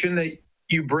emotion that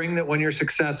you bring that when you're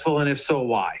successful, and if so,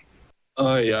 why?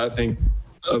 Yeah, I think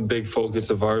a big focus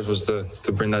of ours was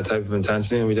to bring that type of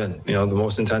intensity, and we didn't. The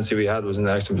most intensity we had was in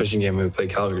the exhibition game when we played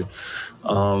Calgary.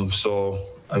 So,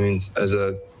 I mean, as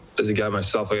a guy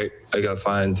myself, I got to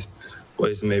find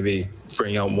ways to maybe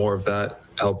bring out more of that,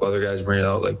 help other guys bring it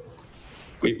out. Like,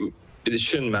 it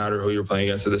shouldn't matter who you're playing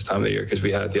against at this time of the year because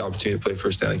we had the opportunity to play for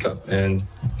a Stanley Cup. And,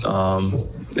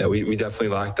 we definitely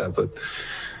lacked that. But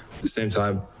at the same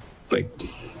time,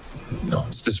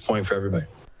 it's disappointing for everybody.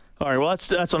 All right, well,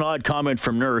 that's an odd comment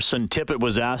from Nurse, and Tippett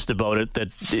was asked about it, that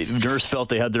Nurse felt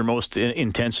they had their most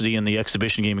intensity in the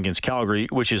exhibition game against Calgary,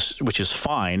 which is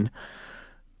fine,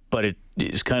 but it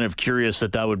is kind of curious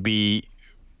that would be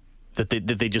that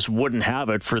they just wouldn't have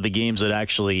it for the games that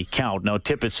actually count. Now,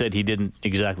 Tippett said he didn't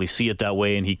exactly see it that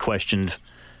way, and he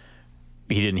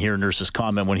didn't hear Nurse's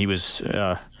comment when he was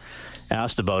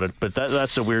asked about it, but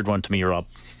that's a weird one to me, Rob.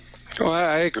 Well,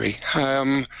 I agree.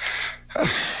 I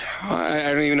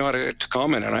don't even know how to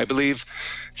comment on it. I believe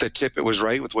that Tippett was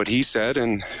right with what he said,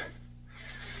 and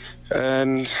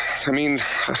I mean,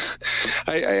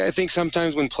 I think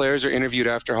sometimes when players are interviewed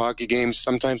after hockey games,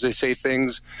 sometimes they say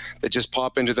things that just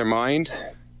pop into their mind,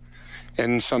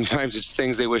 and sometimes it's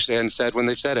things they wish they hadn't said when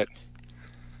they've said it.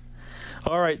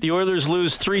 All right, the Oilers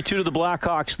lose 3-2 to the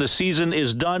Blackhawks. The season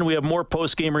is done. We have more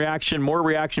post-game reaction, more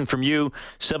reaction from you.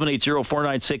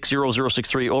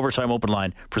 780-496-0063, Overtime Open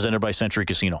Line, presented by Century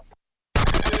Casino.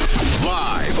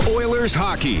 Live Oilers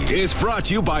hockey is brought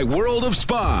to you by World of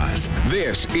Spas.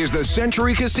 This is the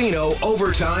Century Casino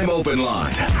Overtime Open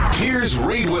Line. Here's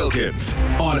Reed Wilkins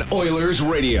on Oilers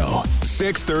Radio,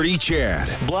 630 CHED.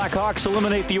 Blackhawks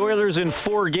eliminate the Oilers in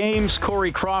 4 games.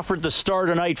 Corey Crawford, the star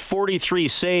tonight, 43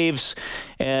 saves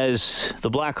as the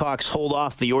Blackhawks hold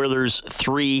off the Oilers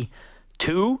 3-2.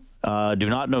 Do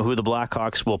not know who the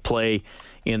Blackhawks will play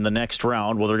in the next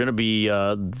round. Well, they're going to be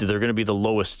the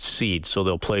lowest seed, so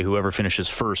they'll play whoever finishes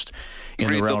first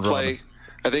in the round robin.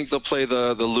 I think they'll play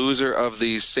the loser of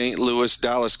the St.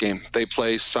 Louis-Dallas game. They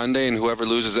play Sunday, and whoever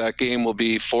loses that game will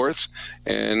be 4th.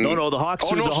 And no, the Hawks.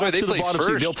 They play the bottom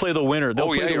seed. They'll play the winner.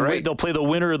 You're right. They'll play the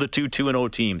winner of the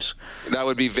 2-2-0 teams. That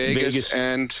would be Vegas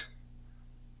and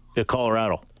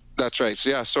Colorado. That's right. So,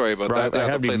 yeah, sorry about that.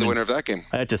 They'll play the winner of that game.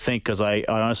 I had to think because I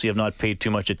honestly have not paid too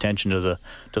much attention to the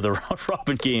round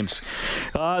robin games.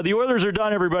 The Oilers are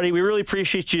done, everybody. We really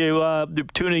appreciate you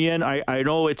tuning in. I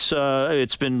know it's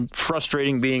been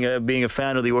frustrating being a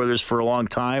fan of the Oilers for a long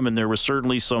time, and there was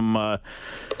certainly some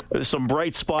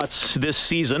bright spots this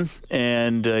season,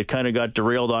 and it kind of got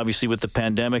derailed, obviously, with the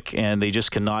pandemic, and they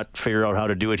just cannot figure out how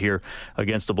to do it here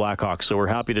against the Blackhawks. So we're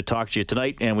happy to talk to you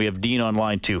tonight, and we have Dean on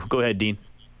line too. Go ahead, Dean.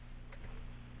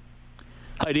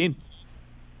 Hi, Dean.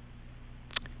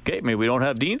 Okay, maybe we don't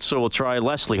have Dean, so we'll try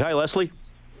Leslie. Hi, Leslie.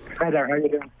 Hi there. How are you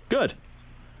doing? Good.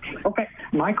 Okay.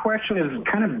 My question is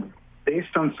kind of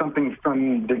based on something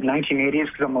from the 1980s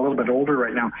because I'm a little bit older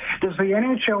right now. Does the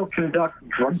NHL conduct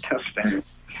drug testing?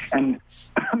 And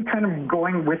I'm kind of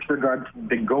going with regard to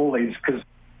the goalies because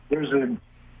there's a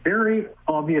very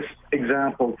obvious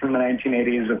example from the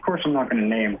 1980s. Of course, I'm not going to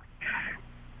name.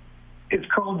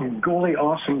 It's called goalie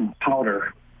awesome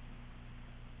powder.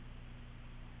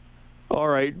 All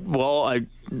right. Well, I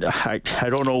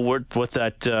don't know what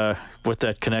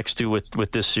that connects to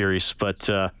with this series, but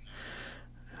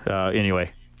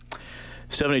anyway,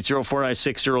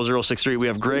 780-496-0063. We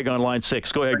have Greg on line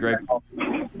 6. Go ahead, Greg. I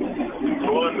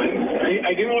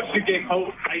didn't watch the game.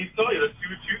 I saw you. The 2-2.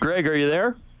 Greg, are you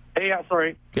there? Hey, yeah,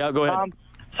 sorry. Yeah, go ahead.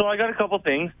 So I got a couple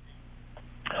things.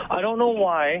 I don't know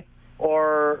why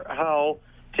or how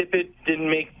Tippett didn't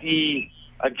make the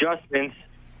adjustments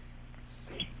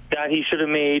that he should have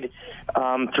made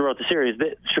throughout the series.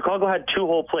 Chicago had 2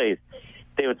 whole plays.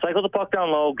 They would cycle the puck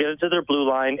down low, get it to their blue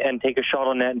line, and take a shot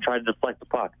on net and try to deflect the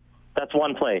puck. That's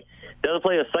one play. The other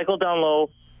play is cycle down low,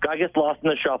 guy gets lost in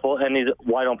the shuffle, and he's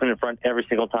wide open in front every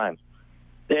single time.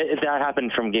 That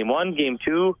happened from Game 1, Game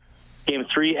 2, Game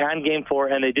 3, and Game 4,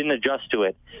 and they didn't adjust to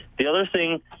it. The other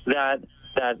thing that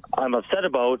I'm upset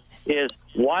about is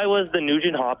why was the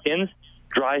Nugent-Hopkins,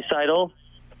 Draisaitl,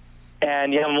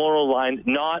 and Yamamoto line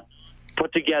not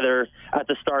put together at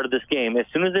the start of this game? As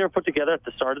soon as they were put together at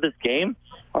the start of this game,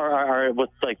 or with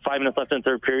like 5 minutes left in the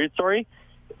third period,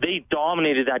 they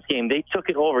dominated that game. They took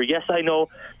it over. Yes, I know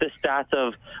the stats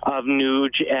of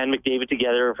Nuge and McDavid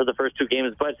together for the first 2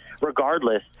 games, but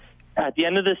regardless, at the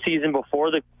end of the season before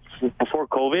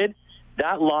COVID,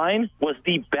 that line was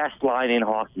the best line in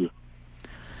hockey.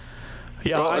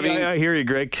 Yeah, well, I hear you,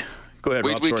 Greg. Go ahead,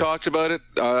 Rob. We talked about it.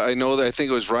 I know that I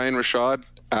think it was Ryan Rashad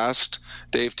asked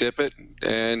Dave Tippett,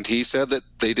 and he said that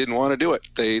they didn't want to do it.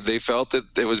 They felt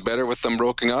that it was better with them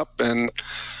broken up, and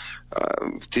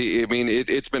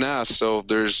it's been asked. So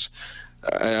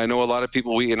I know a lot of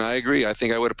people, and I agree, I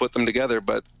think I would have put them together,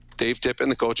 but Dave Tippett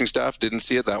and the coaching staff didn't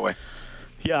see it that way.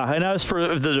 Yeah, and as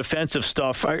for the defensive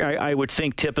stuff, I would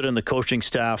think Tippett and the coaching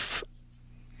staff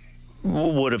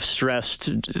would have stressed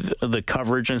the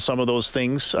coverage and some of those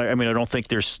things. I mean, I don't think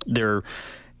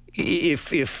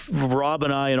if Rob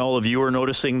and I and all of you are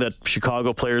noticing that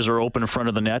Chicago players are open in front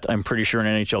of the net, I'm pretty sure an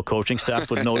NHL coaching staff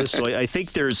would notice. So I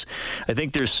think there's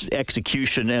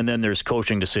execution, and then there's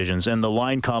coaching decisions and the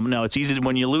line now it's easy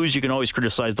when you lose, you can always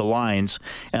criticize the lines,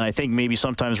 and I think maybe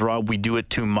sometimes, Rob, we do it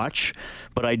too much,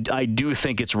 but I do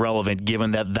think it's relevant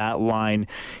given that line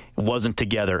wasn't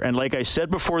together. And like I said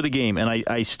before the game, and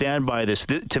I stand by this,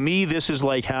 to me this is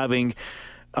like having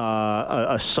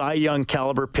a Cy Young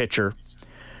caliber pitcher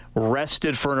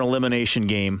rested for an elimination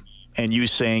game, and you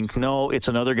saying, no, it's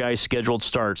another guy's scheduled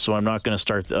start, so I'm not going to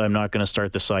start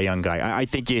the Cy Young guy.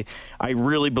 I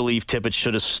really believe Tippett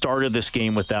should have started this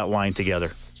game with that line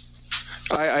together.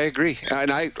 I agree,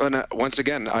 and once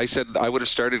again, I said I would have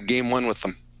started game one with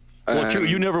them. Well, true,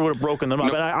 you never would have broken them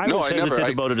up, and I was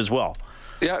hesitant about it as well.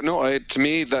 Yeah, no. To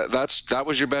me, that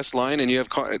was your best line, and you have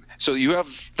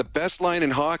the best line in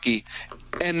hockey,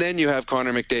 and then you have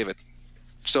Connor McDavid.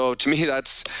 So to me, it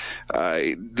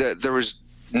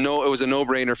was a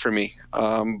no-brainer for me.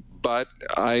 But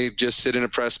I just sit in a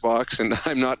press box, and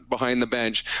I'm not behind the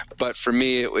bench. But for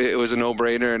me, it was a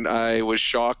no-brainer, and I was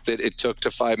shocked that it took to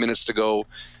 5 minutes to go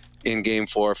in Game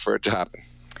 4 for it to happen.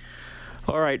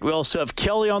 All right, we also have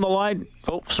Kelly on the line.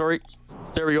 Oh, sorry.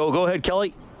 There we go. Go ahead,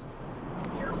 Kelly.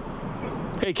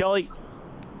 Hey, Kelly.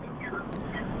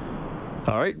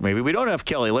 All right, maybe we don't have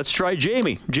Kelly. Let's try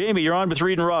Jamie. Jamie, you're on with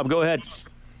Reed and Rob. Go ahead.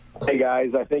 Hey,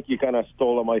 guys. I think you kind of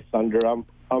stole on my thunder.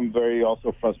 I'm very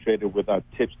also frustrated with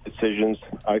Tipp's decisions.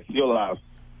 I feel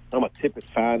I'm a Tippett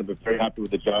fan. I've been very happy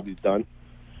with the job he's done.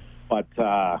 But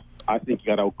I think he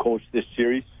got out-coached this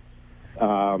series.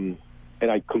 And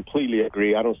I completely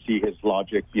agree. I don't see his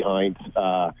logic behind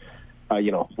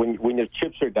when your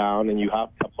chips are down and you have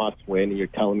to must win, and you're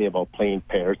telling me about playing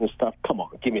pairs and stuff. Come on,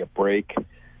 give me a break.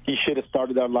 He should have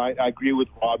started that line. I agree with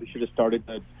Rob. He should have started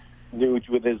the Nuge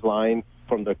with his line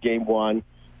from the Game 1.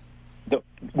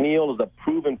 Neil is a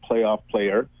proven playoff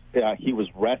player. He was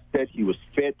rested. He was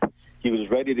fit. He was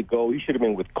ready to go. He should have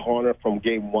been with Connor from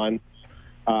Game 1.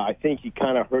 I think he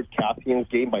kind of hurt Cassian's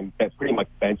game by pretty much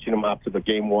benching him after the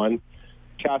Game 1.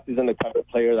 Cass isn't the type of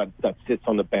player that sits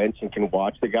on the bench and can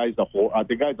watch. The guy's a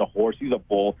horse. He's a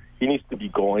bull. He needs to be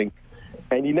going.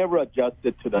 And he never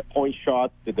adjusted to the point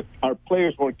shots. Our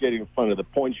players weren't getting in front of the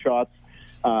point shots.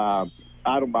 I'm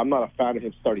not a fan of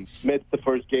him starting Smith the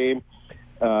first game.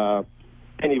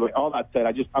 Anyway, all that said,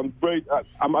 I've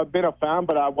been a fan,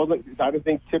 but I didn't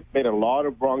think Tip made a lot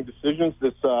of wrong decisions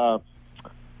this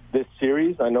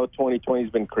series. I know 2020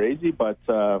 has been crazy, but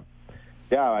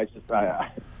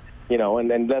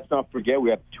and let's not forget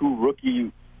we have two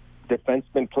rookie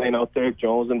defensemen playing out there,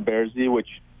 Jones and Bearsy, which,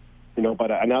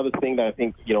 but another thing that I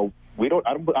think,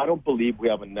 I don't believe we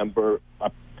have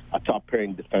a top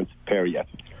pairing defensive pair yet.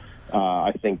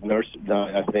 I think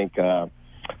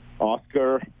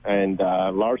Oscar and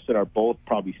Larson are both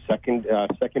probably second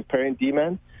pairing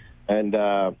D-men, and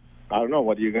I don't know.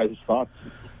 What are you guys' thoughts?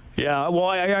 Yeah, well,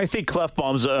 I think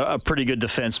Klefbom's a pretty good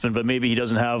defenseman, but maybe he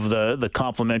doesn't have the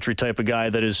complementary type of guy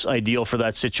that is ideal for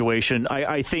that situation.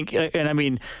 I think, and I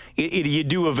mean, you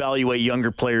do evaluate younger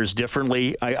players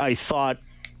differently. I thought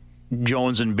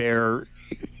Jones and Bear,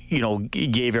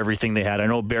 gave everything they had. I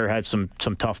know Bear had some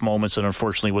tough moments and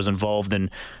unfortunately was involved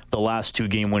in the last two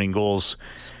game-winning goals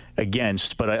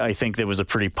against, but I think there was a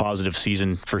pretty positive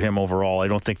season for him overall. I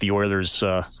don't think the Oilers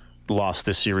lost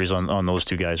this series on those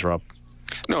two guys, Rob.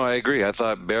 No, I agree. I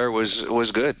thought Bear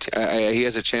was good. He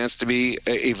has a chance to be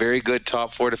a very good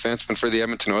top four defenseman for the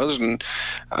Edmonton Oilers, and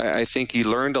I think he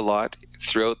learned a lot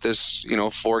throughout this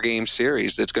 4-game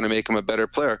series that's going to make him a better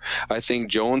player. I think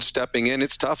Jones stepping in,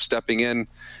 it's tough stepping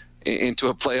into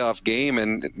a playoff game,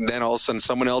 and then all of a sudden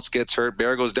someone else gets hurt.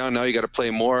 Bear goes down. Now you got to play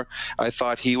more. I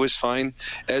thought he was fine.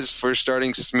 As for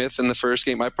starting Smith in the first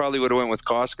game, I probably would have went with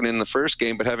Koskinen in the first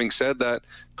game. But having said that,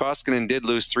 Koskinen did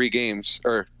lose 2 games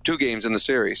in the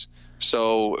series.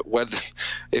 So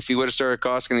if he would have started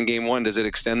Koskinen in Game 1, does it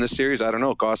extend the series? I don't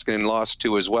know. Koskinen lost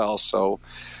 2 as well. So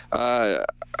I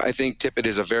think Tippett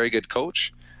is a very good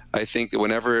coach. I think that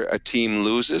whenever a team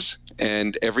loses,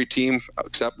 and every team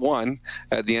except one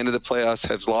at the end of the playoffs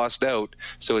has lost out,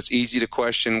 so it's easy to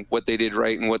question what they did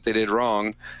right and what they did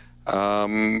wrong.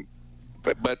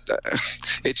 but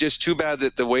it's just too bad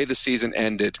that the way the season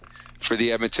ended for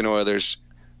the Edmonton Oilers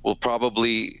will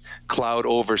probably cloud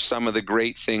over some of the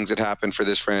great things that happened for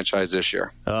this franchise this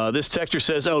year. This texter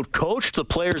says, out-coached. The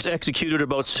players executed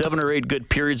about 7 or 8 good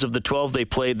periods of the 12 they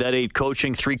played. That 8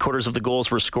 coaching. 3/4 of the goals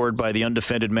were scored by the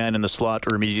undefended man in the slot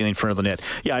or immediately in front of the net.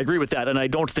 Yeah, I agree with that. And I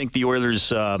don't think the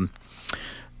Oilers'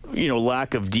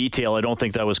 lack of detail, I don't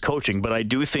think that was coaching. But I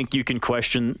do think you can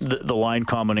question the line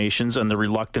combinations and the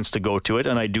reluctance to go to it.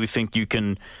 And I do think you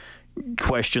can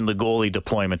question the goalie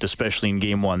deployment, especially in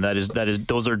game 1.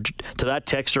 Those are, to that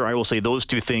texter, I will say those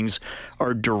 2 things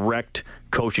are direct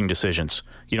coaching decisions.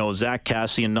 Zach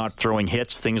Kassian not throwing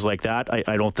hits, things like that.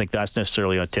 I don't think that's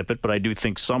necessarily on Tippett, but I do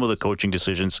think some of the coaching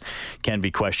decisions can be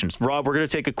questioned. Rob, we're going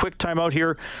to take a quick time out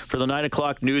here for the 9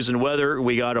 o'clock news and weather.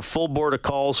 We got a full board of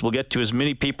calls. We'll get to as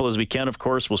many people as we can, of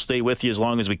course. We'll stay with you as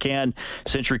long as we can.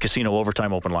 Century Casino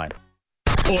Overtime Open Line.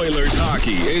 Oilers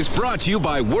hockey is brought to you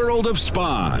by World of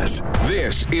Spas.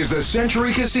 This is the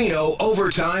Century Casino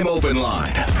Overtime Open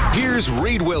Line. Here's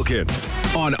Reed Wilkins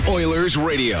on Oilers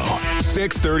Radio,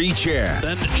 630 CHED.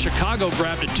 Then Chicago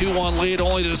grabbed a 2-1 lead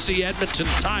only to see Edmonton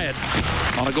tie it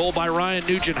on a goal by Ryan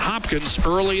Nugent-Hopkins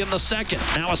early in the second.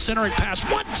 Now a centering pass,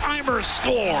 one-timer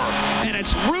score, and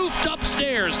it's roofed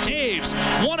upstairs. Taves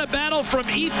won a battle from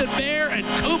Ethan Bear, and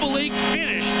Kubalik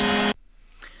finished.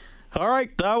 All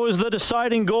right, that was the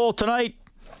deciding goal tonight.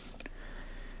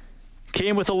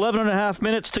 Came with 11.5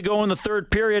 minutes to go in the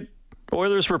third period.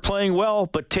 Oilers were playing well,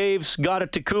 but Taves got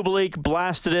it to Kubalik,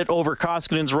 blasted it over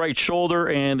Koskinen's right shoulder,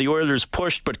 and the Oilers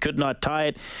pushed but could not tie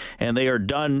it, and they are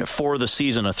done for the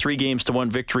season. A 3-1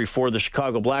 victory for the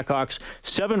Chicago Blackhawks.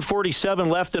 7:47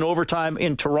 left in overtime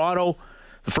in Toronto.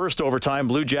 The first overtime,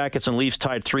 Blue Jackets and Leafs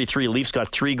tied 3-3. Leafs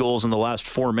got 3 goals in the last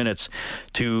 4 minutes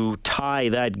to tie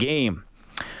that game.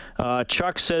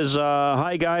 Chuck says,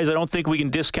 hi, guys. I don't think we can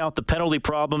discount the penalty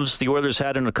problems the Oilers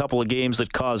had in a couple of games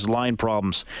that caused line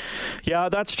problems. Yeah,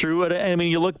 that's true. I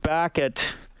mean, you look back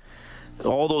at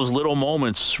all those little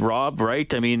moments, Rob,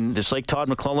 right? I mean, it's like Todd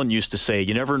McClellan used to say,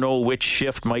 you never know which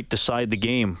shift might decide the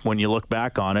game when you look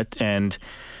back on it. And,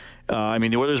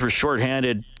 the Oilers were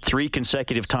shorthanded 3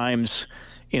 consecutive times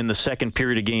in the second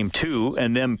period of game 2,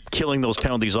 and them killing those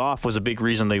penalties off was a big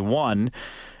reason they won.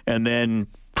 And then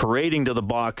parading to the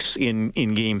box in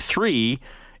game 3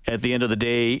 at the end of the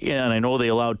day, and I know they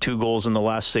allowed 2 goals in the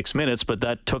last 6 minutes, but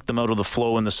that took them out of the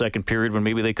flow in the second period when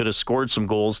maybe they could have scored some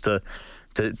goals to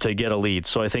get a lead.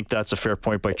 So I think that's a fair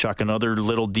point by Chuck. Another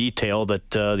little detail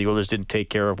that the Oilers didn't take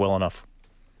care of well enough.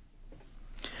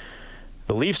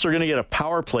 The Leafs are going to get a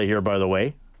power play here, by the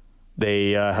way.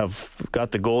 They have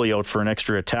got the goalie out for an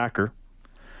extra attacker.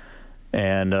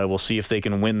 And we'll see if they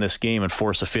can win this game and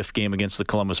force a 5th game against the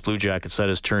Columbus Blue Jackets. That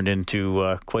has turned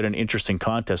into quite an interesting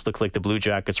contest. Looks like the Blue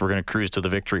Jackets were going to cruise to the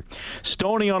victory.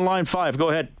 Stoney on line 5. Go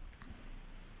ahead.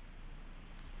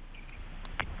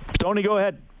 Stoney, go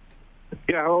ahead.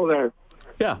 Yeah, hello there.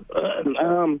 Yeah.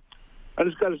 I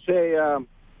just got to say, I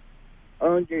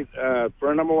think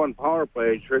for a number 1 power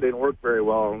play, it sure didn't work very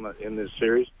well in this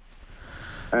series.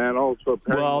 And also,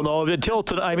 well, no, until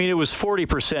tonight. It was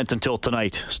 40% until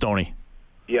tonight, Stoney.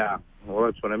 Yeah, well,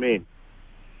 that's what I mean.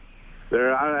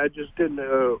 I just didn't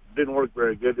work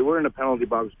very good. They were in the penalty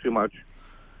box too much,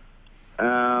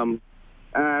 and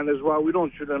as well, we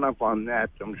don't shoot enough on net.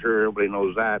 I'm sure everybody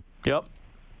knows that. Yep.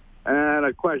 And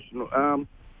a question: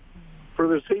 for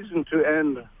the season to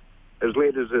end as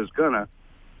late as it's gonna,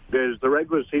 does the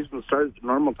regular season start at the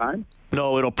normal time?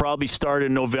 No, it'll probably start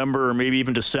in November or maybe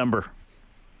even December.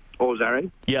 Oh, is that right?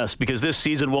 Yes, because this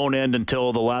season won't end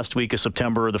until the last week of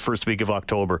September or the first week of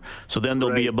October. So then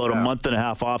there'll be about a month and a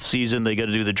half off season. They got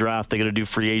to do the draft. They got to do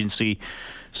free agency.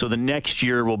 So the next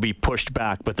year will be pushed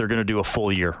back, but they're going to do a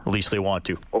full year. At least they want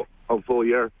to. Oh, a full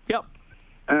year? Yep.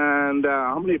 And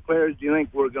how many players do you think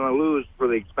we're going to lose for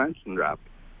the expansion draft?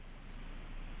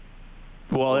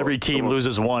 Well, every team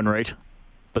loses 1, right?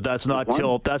 But that's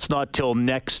not till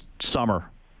next summer.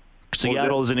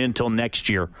 Seattle isn't in until next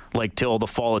year, like till the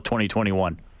fall of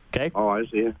 2021. Okay? Oh, I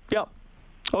see. Yep.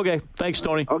 Okay. Thanks,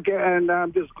 Tony. Okay, and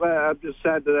I'm just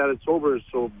sad that it's over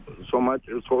so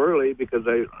early because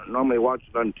I normally watch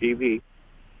it on TV,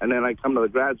 and then I come to the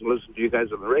grads and listen to you guys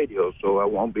on the radio, so I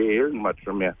won't be hearing much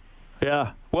from you.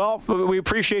 Yeah. Well, we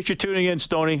appreciate you tuning in,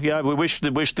 Stoney. Yeah, we wish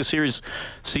the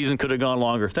season could have gone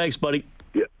longer. Thanks, buddy.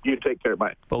 Yeah. You take care.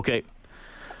 Bye. Okay.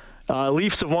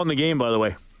 Leafs have won the game, by the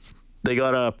way. They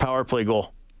got a power play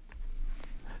goal.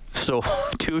 So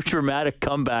 2 dramatic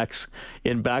comebacks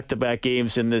in back-to-back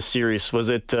games in this series. Was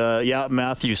it,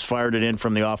 Matthews fired it in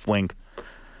from the off wing.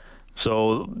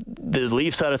 So the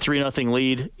Leafs had a 3-0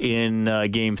 lead in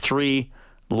Game 3.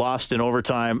 lost in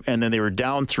overtime, and then they were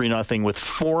down 3-0 with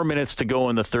 4 minutes to go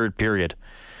in the third period,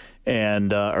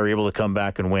 and are able to come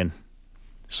back and win.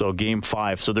 So Game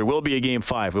 5. So there will be a Game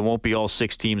 5. It won't be all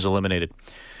 6 teams eliminated.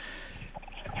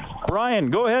 Brian,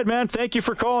 go ahead, man. Thank you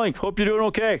for calling. Hope you're doing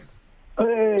okay.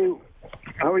 Hey,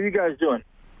 how are you guys doing?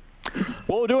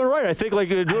 Well, we're doing all right. I think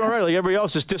doing all right. Like everybody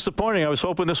else, it's disappointing. I was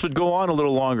hoping this would go on a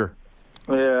little longer.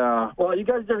 Yeah. Well, you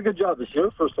guys did a good job this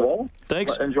year, first of all.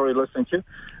 Thanks. I enjoyed listening to you.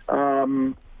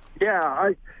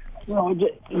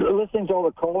 Listening to all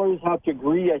the callers, have to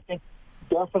agree. I think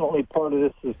definitely part of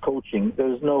this is coaching.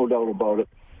 There's no doubt about it.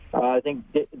 I think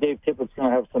Dave Tippett's going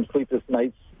to have some sleepless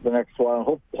nights the next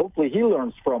while. Hopefully he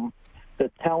learns from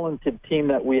the talented team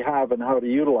that we have and how to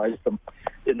utilize them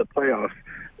in the playoffs.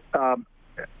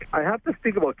 I have to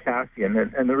speak about Cassian,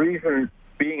 and the reason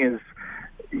being is,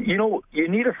 you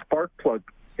need a spark plug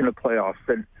in the playoffs,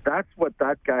 and that's what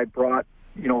that guy brought,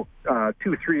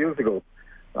 2-3 years ago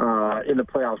in the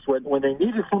playoffs. When they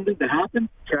needed something to happen,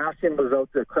 Cassian was out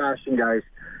there crashing guys,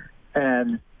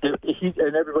 and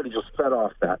everybody just fed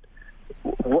off that.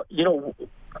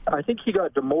 I think he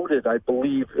got demoted, I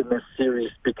believe, in this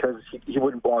series because he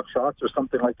wouldn't block shots or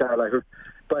something like that, I heard.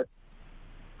 But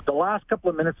the last couple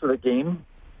of minutes of the game,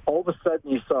 all of a sudden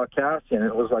you saw Cassian, and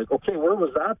it was like, okay, where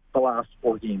was that the last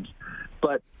 4 games?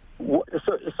 But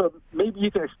so maybe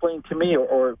you can explain to me,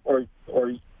 or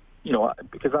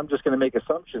because I'm just going to make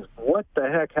assumptions. What the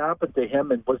heck happened to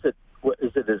him, and is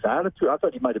it his attitude? I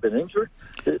thought he might have been injured.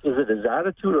 Is it his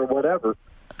attitude or whatever?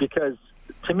 Because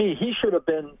to me, he should have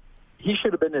been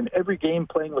in every game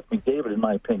playing with McDavid, in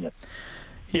my opinion.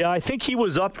 Yeah, I think he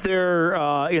was up there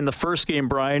in the first game,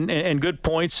 Brian, and good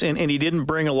points, and he didn't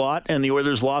bring a lot, and the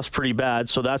Oilers lost pretty bad,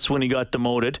 so that's when he got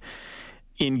demoted.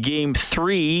 In Game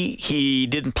 3, he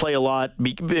didn't play a lot,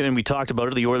 and we talked about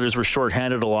it. The Oilers were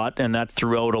shorthanded a lot, and that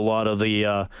threw out a lot of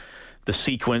the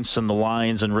sequence and the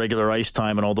lines and regular ice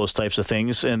time and all those types of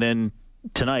things. And then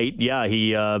tonight,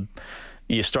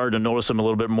 you started to notice him a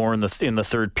little bit more in the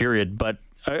third period, but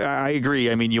I agree.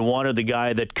 I mean, you wanted the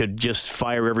guy that could just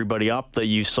fire everybody up that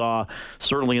you saw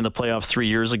certainly in the playoffs 3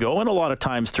 years ago, and a lot of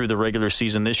times through the regular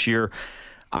season this year.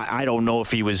 I don't know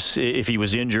if he was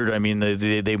injured. I mean,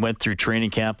 they went through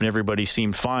training camp and everybody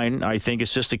seemed fine. I think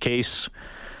it's just a case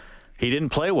he didn't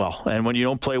play well, and when you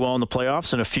don't play well in the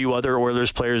playoffs, and a few other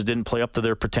Oilers players didn't play up to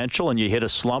their potential, and you hit a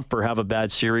slump or have a bad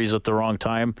series at the wrong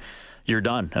time, you're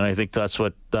done. And I think that's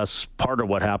part of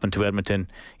what happened to Edmonton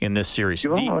in this series.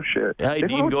 Shit. Hey,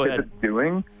 Dean, go ahead.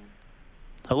 Doing?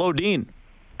 Hello, Dean.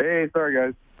 Hey, sorry,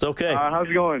 guys. It's okay. How's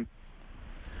it going?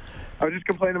 I was just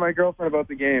complaining to my girlfriend about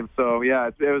the game, so yeah,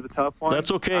 it was a tough one. That's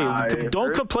okay.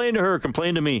 Don't complain to her.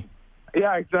 Complain to me.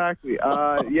 Yeah, exactly.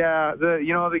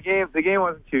 The game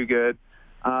wasn't too good.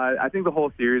 I think the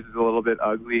whole series is a little bit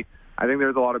ugly. I think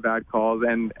there's a lot of bad calls,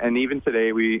 and even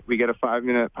today we get a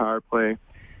 5-minute power play.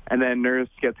 And then Nurse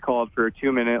gets called for a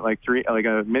 2-minute, like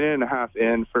a minute and a half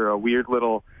in for a weird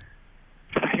little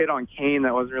hit on Kane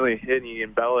that wasn't really a hit, and he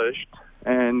embellished.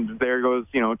 And there goes,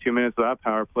 2 minutes of that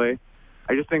power play.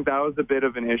 I just think that was a bit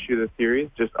of an issue this series,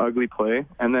 just ugly play.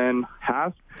 And then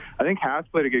I think Haas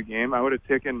played a good game. I would have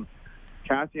taken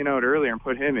Cassian out earlier and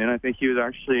put him in. I think he was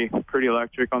actually pretty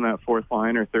electric on that fourth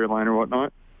line or third line or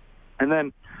whatnot. And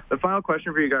then the final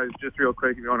question for you guys, just real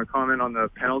quick, if you want to comment on the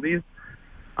penalties.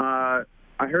 I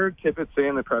heard Tippett say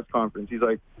in the press conference, he's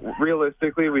like,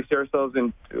 realistically, we see ourselves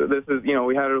in this is,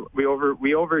 we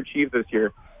overachieved this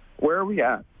year. Where are we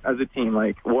at as a team?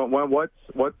 Like,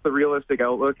 what's the realistic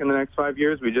outlook in the next 5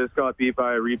 years? We just got beat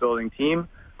by a rebuilding team.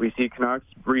 We see Canucks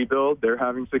rebuild; they're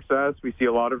having success. We see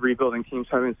a lot of rebuilding teams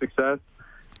having success.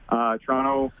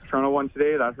 Toronto won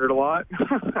today. That hurt a lot.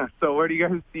 So where do you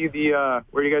guys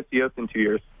see us in 2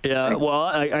 years? Yeah, well,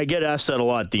 I get asked that a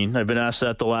lot, Dean. I've been asked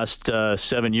that the last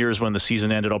 7 years when the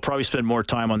season ended. I'll probably spend more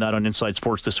time on that on Inside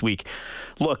Sports this week.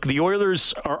 Look, the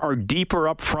Oilers are deeper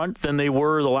up front than they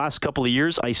were the last couple of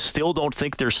years. I still don't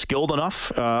think they're skilled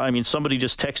enough. Somebody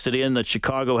just texted in that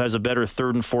Chicago has a better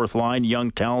third and fourth line,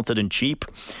 young, talented, and cheap.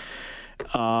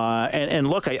 And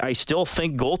look, I still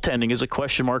think goaltending is a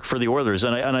question mark for the Oilers.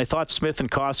 And I thought Smith and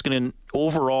Koskinen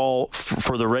overall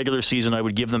for the regular season, I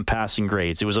would give them passing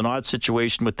grades. It was an odd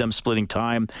situation with them splitting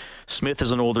time. Smith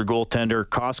is an older goaltender.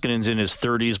 Koskinen's in his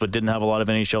 30s, but didn't have a lot of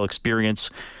NHL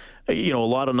experience. A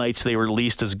lot of nights they were at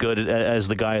least as good as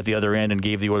the guy at the other end and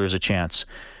gave the Oilers a chance.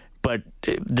 But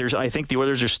I think the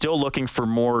Oilers are still looking for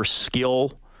more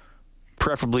skill,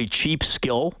 preferably cheap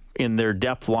skill in their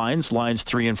depth lines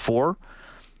 3 and 4.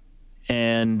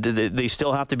 And they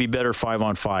still have to be better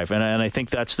 5-on-5. And I think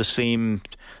that's the same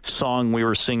song we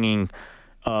were singing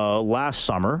last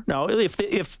summer. Now, if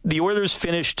the Oilers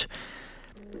finished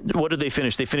what did they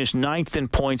finish? They finished 9th in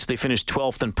points. They finished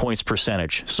 12th in points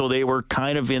percentage. So they were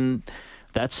kind of in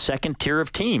that second tier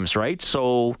of teams, right?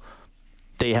 So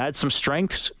they had some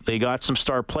strengths. They got some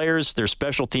star players. Their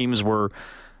special teams were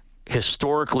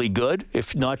historically good,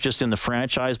 if not just in the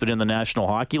franchise, but in the National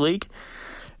Hockey League.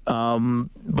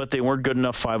 But they weren't good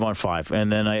enough 5-on-5.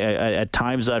 And then I at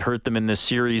times that hurt them in this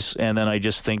series. And then I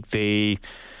just think they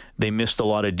missed a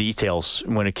lot of details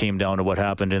when it came down to what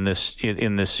happened in this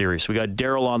series. We got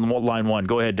Daryl on line 1.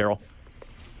 Go ahead, Daryl.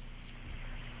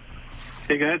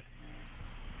 Hey, guys.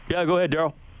 Yeah, go ahead,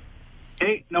 Daryl.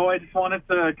 Hey, no, I just wanted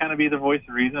to kind of be the voice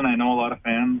of reason. I know a lot of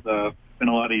fans. It's been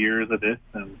a lot of years of this,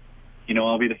 and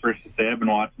I'll be the first to say I've been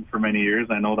watching for many years.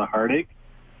 I know the heartache,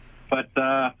 but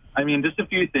just a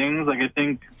few things. Like, I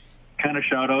think, kind of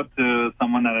shout out to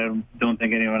someone that I don't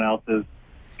think anyone else is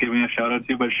giving a shout out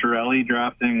to, but Chiarelli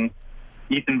drafting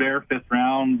Ethan Bear 5th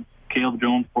round, Caleb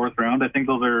Jones 4th round. I think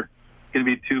those are going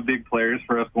to be 2 big players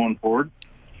for us going forward.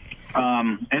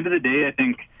 End of the day, I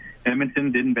think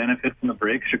Edmonton didn't benefit from the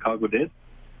break. Chicago did.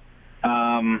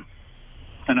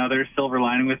 Another silver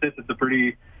lining with this, it's a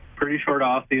pretty short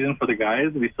off season for the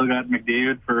guys. We still got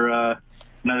McDavid for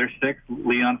another 6,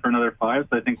 Leon for another 5,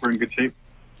 so I think we're in good shape.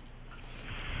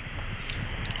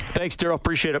 Thanks, Daryl.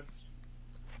 Appreciate it.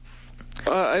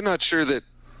 I'm not sure that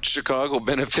Chicago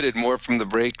benefited more from the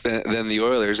break than the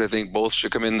Oilers. I think both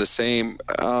should come in the same.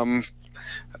 To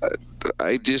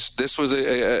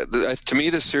me,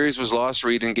 the series was lost,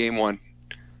 Reed, in Game 1.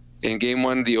 In Game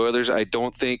 1, the Oilers, I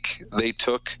don't think they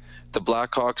took the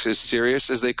Blackhawks as serious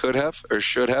as they could have or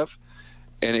should have,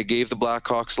 and it gave the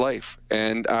Blackhawks life.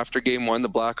 And after Game 1, the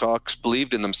Blackhawks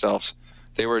believed in themselves.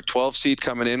 They were a 12 seed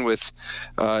coming in with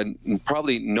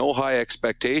probably no high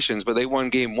expectations, but they won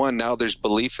Game 1. Now there's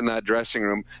belief in that dressing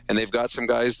room, and they've got some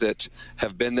guys that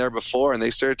have been there before, and they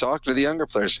started talking to the younger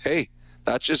players. Hey,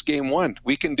 that's just Game 1.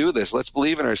 We can do this. Let's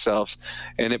believe in ourselves.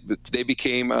 And they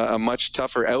became a much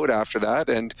tougher out after that,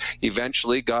 and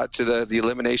eventually got to the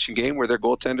elimination game where their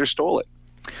goaltender stole it.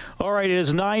 All right, it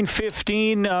is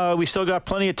 9:15. We still got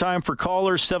plenty of time for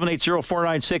callers.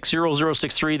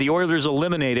 780-496-0063. The Oilers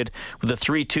eliminated with a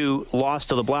 3-2 loss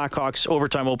to the Blackhawks.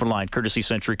 Overtime open line, courtesy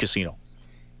Century Casino.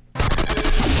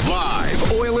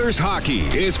 Live Oilers hockey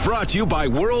is brought to you by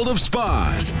World of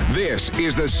Spas. This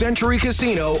is the Century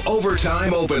Casino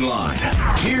Overtime Open Line.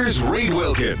 Here's Reed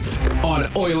Wilkins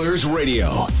on Oilers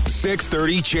Radio,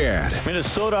 630 CHED.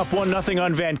 Minnesota up 1-0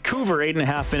 on Vancouver,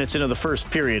 8.5 minutes into the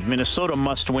first period. Minnesota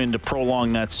must win to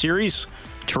prolong that series.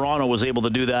 Toronto was able to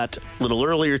do that a little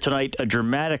earlier tonight. A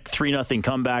dramatic 3-0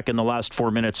 comeback in the last 4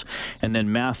 minutes, and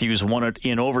then Matthews won it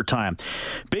in overtime.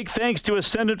 Big thanks to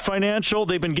Ascendant Financial.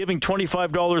 They've been giving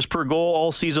 $25 per goal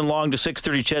all season long to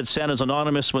 630 CHED. Santa's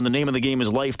Anonymous. When the name of the game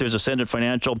is life, there's Ascendant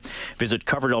Financial. Visit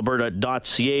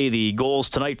coveredalberta.ca. The goals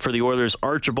tonight for the Oilers,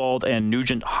 Archibald and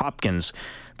Nugent Hopkins.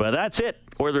 But that's it.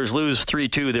 Oilers lose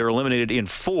 3-2. They're eliminated in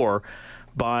 4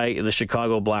 by the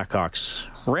Chicago Blackhawks.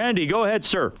 Randy, go ahead,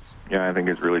 sir. Yeah, I think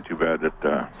it's really too bad that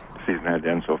the season had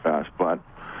to end so fast, but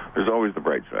there's always the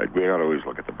bright side. We got to always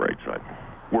look at the bright side.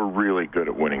 We're really good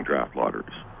at winning draft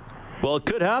lotteries. Well, it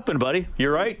could happen, buddy.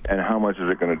 You're right. And how much is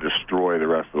it going to destroy the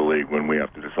rest of the league when we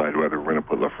have to decide whether we're going to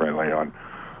put LaFreniere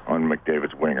on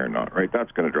McDavid's wing or not, right?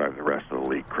 That's going to drive the rest of the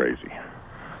league crazy.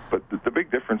 But the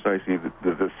big difference I see,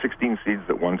 the 16 seeds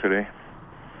that won today,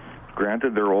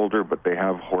 granted they're older, but they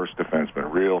have horse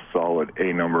defensemen, real solid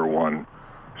number 1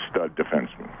 stud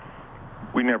defensemen.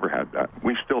 We never had that.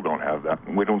 We still don't have that.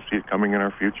 And we don't see it coming in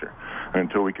our future. And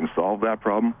until we can solve that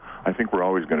problem, I think we're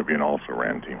always going to be an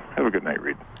also-ran team. Have a good night,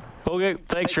 Reed. Okay,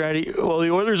 thanks, Randy. Well,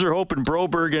 the Oilers are hoping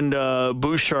Broberg and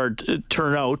Bouchard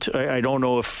turn out. I don't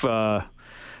know if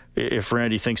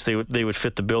Randy thinks they would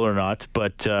fit the bill or not.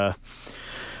 But, yeah,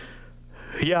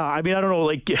 I mean, I don't know.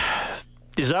 Like,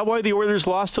 is that why the Oilers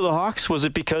lost to the Hawks? Was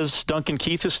it because Duncan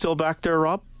Keith is still back there,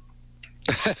 Rob?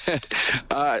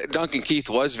 Duncan Keith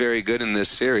was very good in this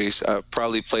series.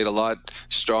 Probably played a lot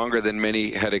stronger than many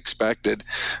had expected.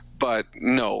 But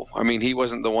no, I mean, he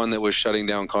wasn't the one that was shutting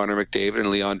down Connor McDavid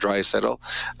and Leon Draisaitl.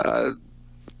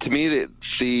 To me,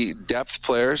 the depth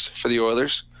players for the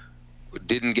Oilers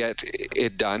didn't get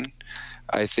it done.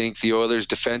 I think the Oilers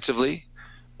defensively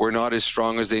were not as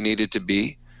strong as they needed to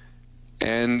be.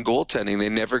 And goaltending, they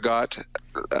never got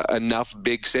enough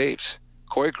big saves.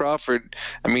 Corey Crawford,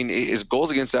 I mean, his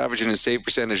goals against average and his save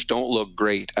percentage don't look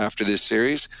great after this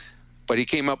series, but he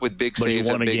came up with big saves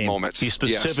at big moments. He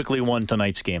specifically won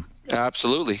tonight's game.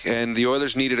 Absolutely. And the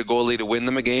Oilers needed a goalie to win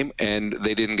them a game, and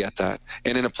they didn't get that.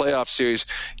 And in a playoff series,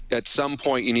 at some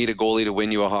point, you need a goalie to win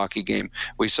you a hockey game.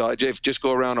 We saw it. Just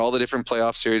go around all the different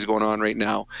playoff series going on right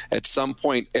now. At some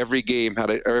point, every team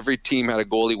had a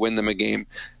goalie win them a game.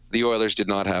 The Oilers did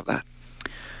not have that.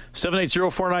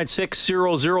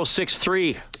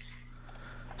 780-496-0063.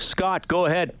 Scott, go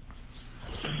ahead.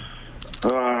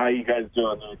 How you guys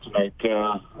doing there tonight?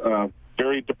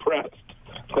 Very depressed,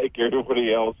 like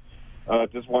everybody else.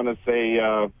 Just want to say,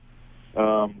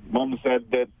 Mom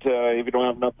said that if you don't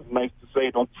have nothing nice to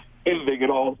say, don't say anything at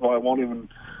all, so I won't even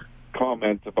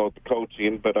comment about the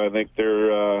coaching, but I think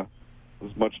there as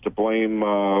much to blame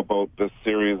about this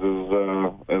series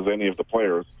as any of the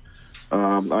players.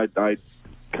 I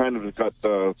kind of got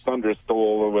the thunder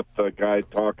stole with the guy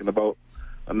talking about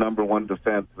a number one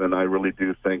defense, and I really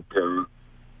do think that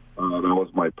was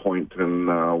my point and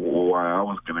why I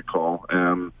was going to call.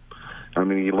 I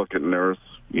mean, you look at Nurse,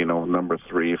 number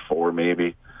 3, 4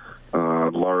 maybe.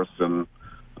 Larson,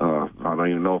 I don't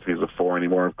even know if he's a 4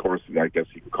 anymore. Of course, I guess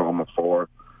you can call him a 4.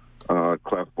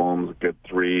 Klefbom's a good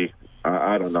 3.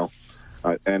 I don't know.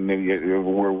 And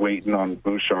we're waiting on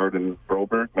Bouchard and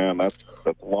Broberg. Man, that's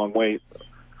a long wait.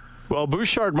 Well,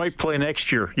 Bouchard might play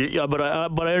next year. Yeah, but I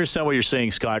understand what you're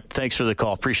saying, Scott. Thanks for the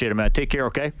call. Appreciate it, man. Take care,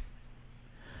 okay?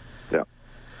 Yeah.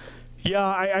 Yeah,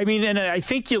 I mean, and I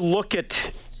think you look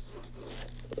at...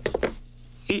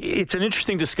 It's an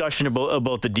interesting discussion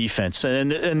about the defense.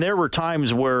 And there were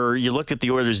times where you looked at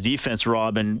the Oilers' defense,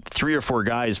 Rob, and 3 or 4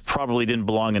 guys probably didn't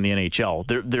belong in the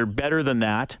NHL. They're better than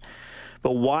that.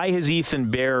 But why has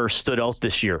Ethan Bear stood out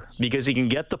this year? Because he can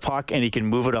get the puck and he can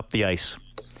move it up the ice.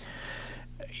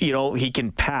 He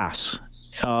can pass.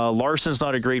 Larson's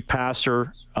not a great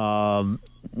passer.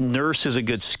 Nurse is a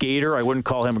good skater. I wouldn't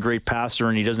call him a great passer,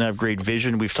 and he doesn't have great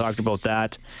vision. We've talked about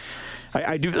that.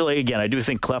 I do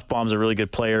think Klefbom's a really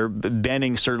good player.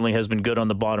 Benning certainly has been good on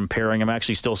the bottom pairing. I'm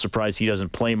actually still surprised he doesn't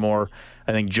play more.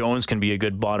 I think Jones can be a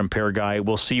good bottom pair guy.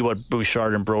 We'll see what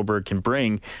Bouchard and Broberg can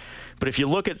bring. But if you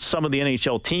look at some of the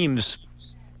NHL teams,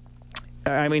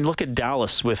 I mean, look at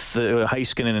Dallas with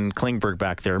Heiskanen and Klingberg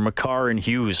back there. Makar and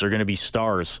Hughes are going to be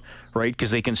stars, right?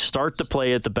 Because they can start the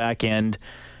play at the back end,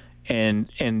 and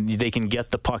they can get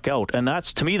the puck out. And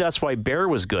to me, that's why Bear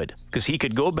was good, because he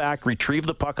could go back, retrieve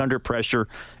the puck under pressure,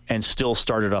 and still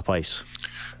start it up ice.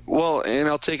 Well, and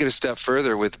I'll take it a step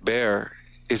further with Bear,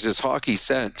 is his hockey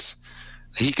sense.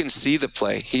 He can see the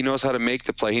play. He knows how to make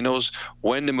the play. He knows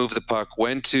when to move the puck,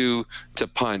 when to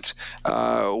punt,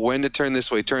 when to turn this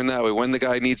way, turn that way, when the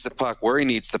guy needs the puck, where he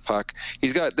needs the puck.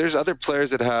 There's other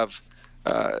players that have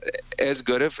as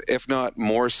good, if not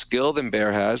more skill than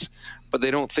Bear has, but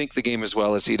they don't think the game as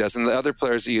well as he does. And the other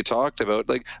players that you talked about,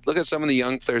 like look at some of the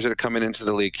young players that are coming into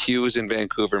the league. Hughes in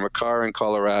Vancouver, Makar in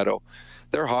Colorado.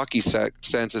 Their hockey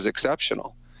sense is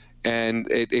exceptional. And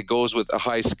it goes with a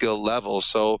high skill level.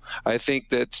 So I think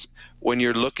that when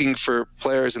you're looking for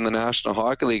players in the National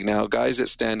Hockey League now, guys that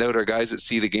stand out are guys that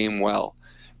see the game well,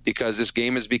 because this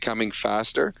game is becoming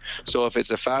faster. So if it's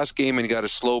a fast game and you got a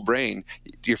slow brain,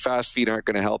 your fast feet aren't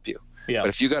going to help you. Yeah. But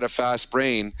if you got a fast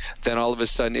brain, then all of a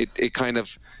sudden it kind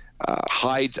of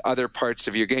hides other parts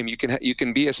of your game. You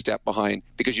can be a step behind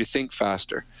because you think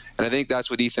faster. And I think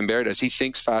that's what Ethan Bear does. He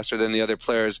thinks faster than the other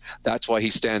players. That's why he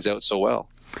stands out so well.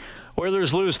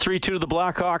 Oilers lose 3-2 to the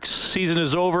Blackhawks. Season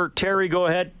is over. Terry, go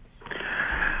ahead.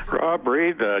 Rob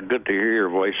Reed, good to hear your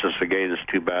voices again. It's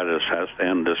too bad it has to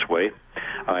end this way.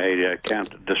 I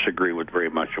can't disagree with very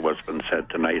much of what's been said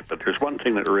tonight, but there's one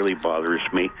thing that really bothers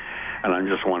me, and I'm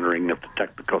just wondering if the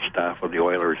technical staff of the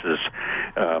Oilers is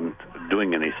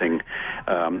doing anything.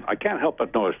 I can't help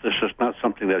but notice this is not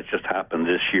something that's just happened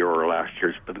this year or last year.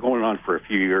 It's been going on for a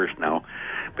few years now.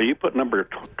 But you put number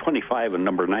 25 and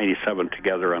number 97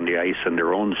 together on the ice in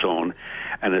their own zone,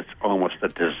 and it's almost a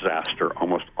disaster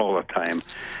almost all the time.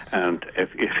 And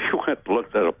if you went and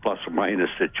looked at a plus or minus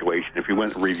situation, if you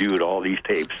went and reviewed all these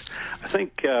tapes, I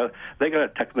think they got a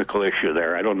technical issue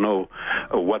there. I don't know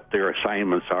what their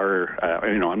assignments are.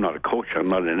 I'm not a coach. I'm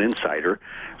not an insider.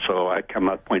 So I'm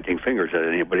not pointing fingers at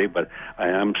anybody, but I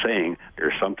am saying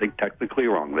there's something technically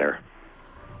wrong there.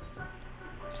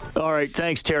 All right,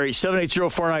 thanks, Terry.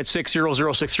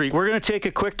 780-496-0063. We're going to take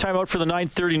a quick timeout for the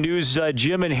 9:30 news.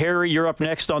 Jim and Harry, you're up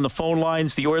next on the phone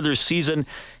lines. The Oilers' season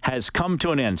has come to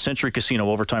an end. Century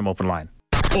Casino Overtime Open Line.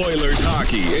 Oilers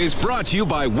hockey is brought to you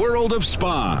by World of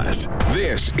Spas.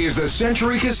 This is the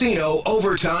Century Casino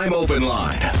Overtime Open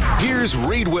Line. Here's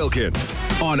Reed Wilkins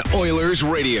on Oilers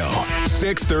Radio,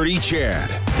 630 CHED.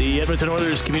 The Edmonton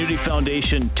Oilers Community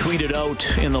Foundation tweeted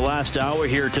out in the last hour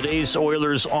here, today's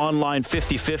Oilers Online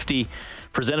 50/50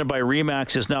 presented by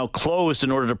RE/MAX is now closed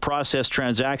in order to process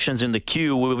transactions in the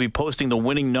queue. We will be posting the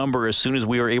winning number as soon as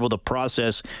we are able to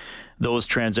process those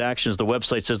transactions. The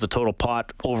website says the total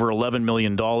pot over $11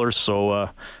 million, so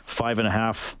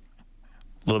 5.5, a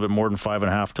little bit more than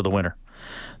 5.5 to the winner.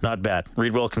 Not bad.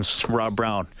 Reed Wilkins, Rob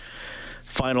Brown.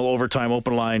 Final Overtime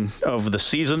Open Line of the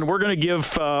season. We're going to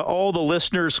give all the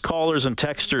listeners, callers, and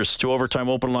texters to Overtime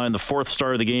Open Line the fourth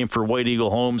star of the game for White Eagle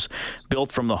Homes,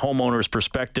 built from the homeowner's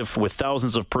perspective with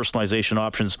thousands of personalization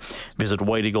options. Visit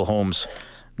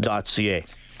whiteeaglehomes.ca.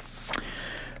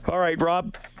 All right,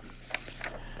 Rob.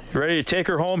 You ready to take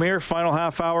her home here? Final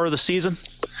half hour of the season?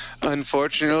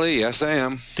 Unfortunately, yes, I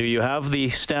am. Do you have the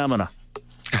stamina?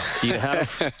 Do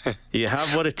you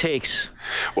have what it takes?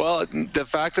 Well, the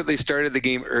fact that they started the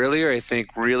game earlier, I think,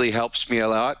 really helps me a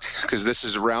lot because this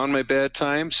is around my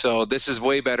bedtime. So this is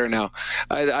way better now.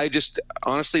 I just,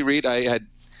 honestly, Reed, I had,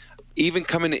 even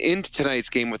coming into tonight's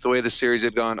game with the way the series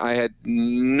had gone, I had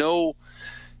no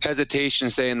hesitation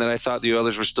saying that I thought the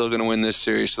Oilers were still going to win this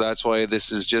series. So that's why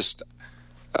this is just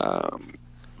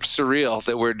surreal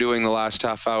that we're doing the last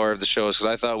half hour of the show, because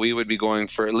I thought we would be going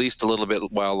for at least a little bit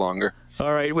while longer.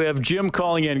 All right, we have Jim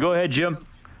calling in. Go ahead, Jim.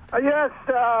 Yes.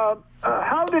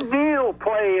 How did Neil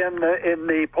play in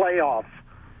the playoffs?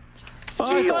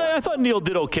 I thought Neil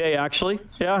did okay, actually.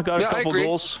 Yeah, got a couple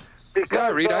goals.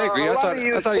 Because, Reed, I agree. I thought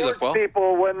he looked well.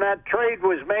 People, when that trade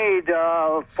was made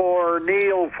for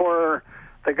Neil for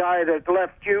the guy that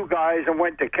left you guys and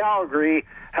went to Calgary,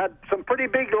 had some pretty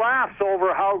big laughs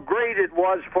over how great it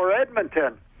was for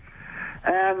Edmonton.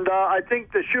 And I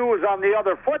think the shoe is on the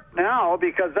other foot now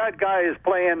because that guy is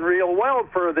playing real well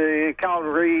for the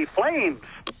Calgary Flames.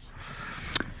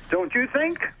 Don't you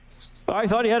think? I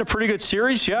thought he had a pretty good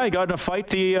series. Yeah, he got in a fight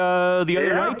the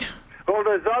other night. Well,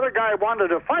 this other guy wanted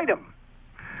to fight him.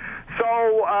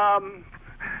 So,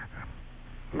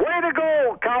 way to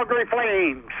go, Calgary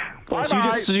Flames. Well,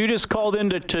 so you just called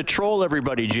in to troll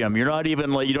everybody, Jim. You're not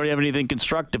even you don't have anything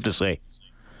constructive to say.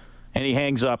 And he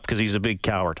hangs up because he's a big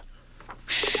coward.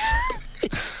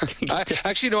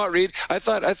 Actually, you know what, Reed? I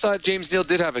thought James Neal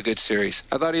did have a good series.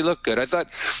 I thought he looked good. I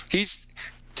thought he's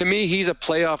a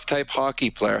playoff type hockey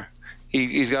player.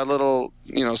 He's got a little,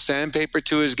 sandpaper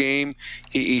to his game.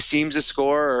 He seems to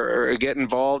score or get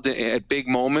involved at big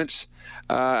moments.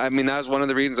 That was one of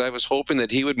the reasons I was hoping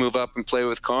that he would move up and play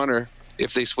with Connor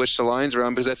if they switched the lines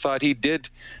around, because I thought he did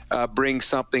bring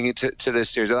something to this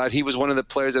series. I thought he was one of the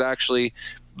players that actually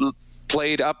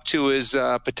played up to his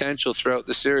potential throughout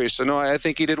the series. So, no, I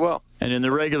think he did well. And in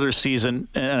the regular season,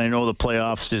 and I know the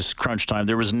playoffs is crunch time,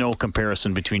 there was no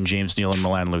comparison between James Neal and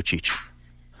Milan Lucic.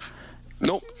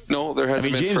 No, there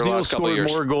hasn't been James for the Neal last couple of years.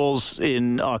 scored more goals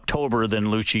in October than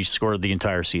Lucic scored the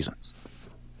entire season.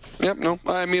 Yep, no.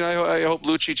 I hope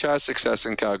Lucic has success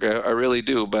in Calgary. I really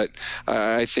do. But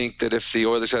I think that if the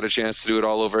Oilers had a chance to do it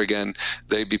all over again,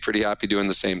 they'd be pretty happy doing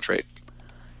the same trade.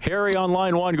 Harry on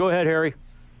line one. Go ahead, Harry.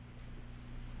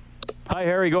 Hi,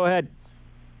 Harry. Go ahead.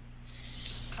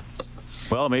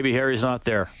 Well, maybe Harry's not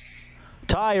there.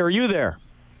 Ty, are you there?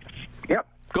 Yep.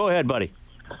 Go ahead, buddy.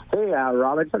 Hey,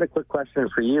 Rob, I just had a quick question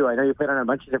for you. I know you played on a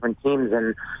bunch of different teams,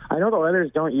 and I know the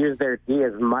Oilers don't use their D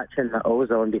as much in the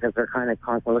O-zone because they're kind of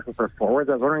constantly looking for forwards.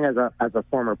 I was wondering, as a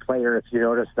former player, if you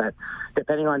noticed that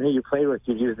depending on who you played with,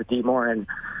 you'd use the D more, and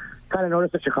kind of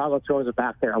noticed that Chicago throws it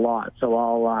back there a lot. So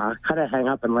I'll kind of hang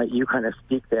up and let you kind of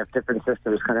speak there if different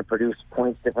systems kind of produce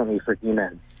points differently for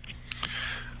D-men.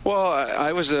 Well,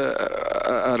 I was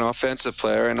an offensive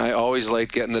player, and I always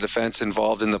liked getting the defense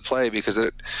involved in the play because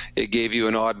it gave you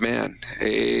an odd man.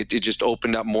 It just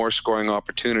opened up more scoring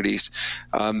opportunities.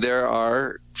 There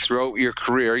are, throughout your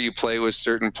career, you play with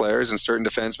certain players and certain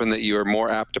defensemen that you are more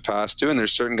apt to pass to, and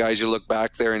there's certain guys you look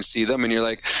back there and see them, and you're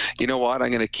like, you know what, I'm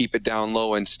going to keep it down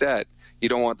low instead. You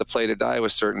don't want the play to die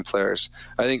with certain players.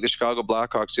 I think the Chicago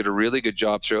Blackhawks did a really good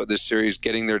job throughout this series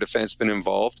getting their defensemen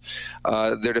involved.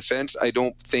 Their defense, I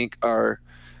don't think are,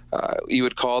 you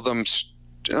would call them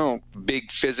big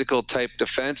physical type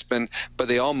defensemen, but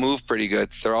they all move pretty good.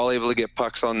 They're all able to get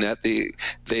pucks on net.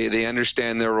 They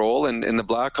understand their role, and the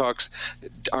Blackhawks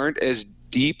aren't as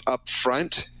deep up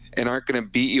front and aren't going to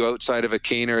beat you outside of a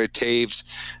Kane or a Taves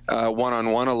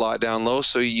one-on-one a lot down low,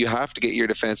 so you have to get your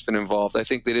defensemen involved. I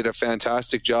think they did a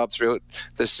fantastic job throughout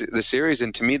the series,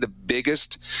 and to me, the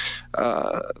biggest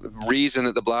reason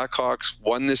that the Blackhawks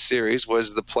won this series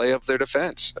was the play of their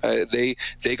defense. They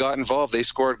got involved. They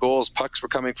scored goals. Pucks were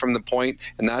coming from the point,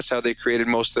 and that's how they created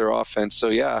most of their offense. So,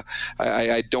 yeah,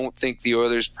 I don't think the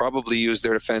Oilers probably used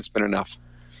their defensemen enough.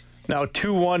 Now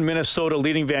 2-1 Minnesota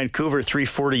leading Vancouver,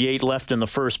 3:48 left in the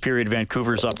first period.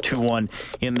 Vancouver's up 2-1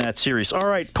 in that series. All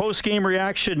right, post-game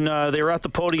reaction. They were at the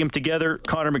podium together,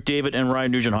 Connor McDavid and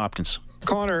Ryan Nugent-Hopkins.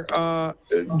 Connor,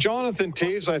 Jonathan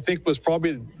Toews, I think, was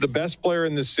probably the best player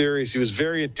in this series. He was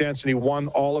very intense, and he won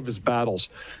all of his battles.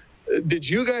 Did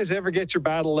you guys ever get your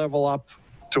battle level up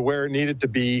to where it needed to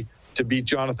be to beat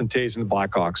Jonathan Toews and the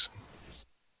Blackhawks?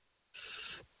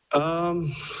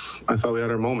 I thought we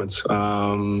had our moments.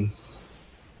 Obviously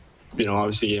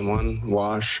game 1,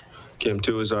 wash. Game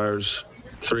 2 is ours.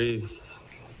 3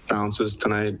 bounces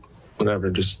tonight, whatever,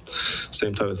 just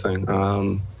same type of thing.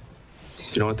 You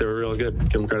know what? They were real good.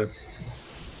 Give them credit.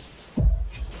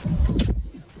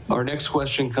 Our next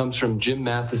question comes from Jim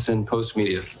Matheson, Post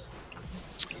Media.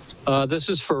 This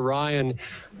is for Ryan.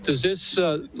 Does this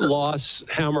loss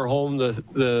hammer home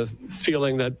the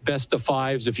feeling that best of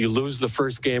fives, if you lose the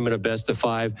first game in a best of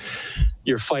 5,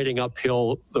 you're fighting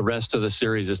uphill the rest of the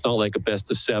series? It's not like a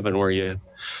best of 7 where you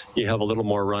have a little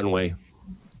more runway.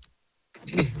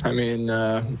 I mean,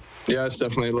 yeah, it's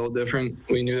definitely a little different.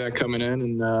 We knew that coming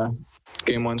in, and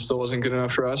game 1 still wasn't good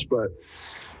enough for us, but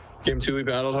game 2 we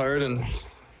battled hard, and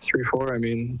 3-4, I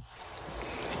mean,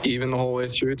 even the whole way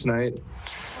through tonight.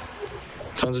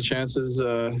 Tons of chances,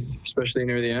 especially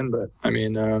near the end. But I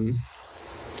mean,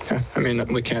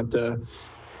 we can't.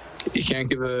 You can't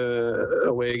give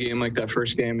away a game like that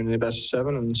first game in a best of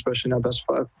 7, and especially not best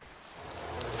of 5.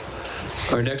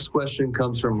 Our next question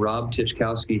comes from Rob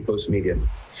Tychkowski, Post Media.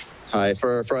 Hi,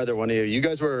 for either one of you. You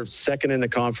guys were second in the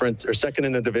conference, or second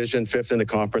in the division, 5th in the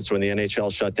conference when the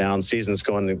NHL shut down. Season's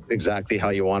going exactly how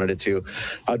you wanted it to.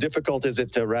 How difficult is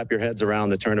it to wrap your heads around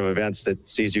the turn of events that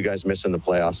sees you guys missing the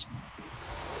playoffs?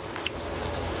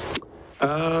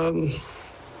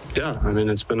 Yeah, I mean,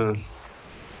 it's been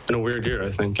a weird year. I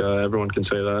think everyone can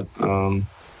say that.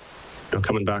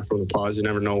 Coming back from the pause, you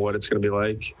never know what it's going to be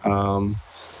like. I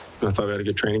thought we had a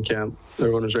good training camp.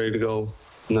 Everyone was ready to go.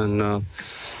 And then,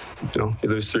 you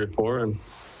lose 3 or 4 and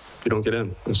you don't get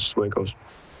in. That's just the way it goes.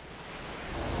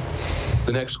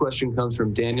 The next question comes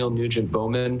from Daniel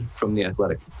Nugent-Bowman from The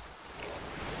Athletic.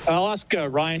 I'll ask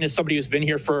Ryan, as somebody who's been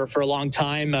here for a long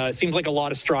time. Seems like a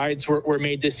lot of strides were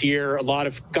made this year, a lot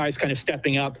of guys kind of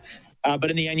stepping up. But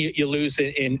in the end, you lose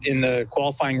in the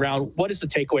qualifying round. What is the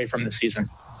takeaway from this season?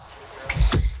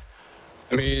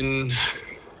 I mean,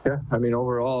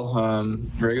 overall,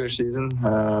 regular season,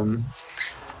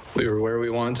 we were where we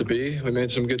wanted to be. We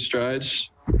made some good strides.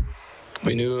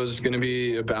 We knew it was going to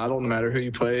be a battle no matter who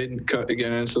you played getting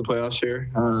into the playoffs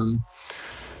here.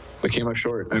 We came up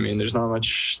short. I mean, there's not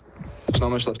much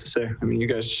left to say. I mean, you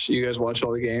guys watch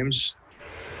all the games.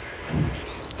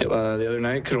 The other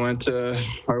night could have went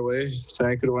our way.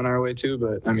 Tonight could have went our way too.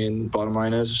 But I mean, bottom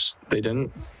line is they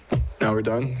didn't. Now we're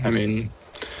done. I mean,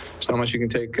 there's not much you can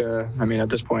take. At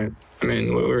this point,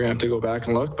 we're gonna have to go back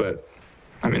and look. But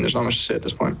I mean, there's not much to say at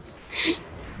this point.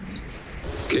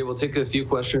 Okay, we'll take a few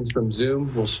questions from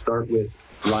Zoom. We'll start with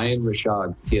Ryan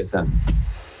Rishaug, TSN.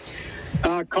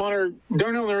 Connor,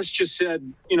 Darnell Nurse just said,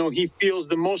 he feels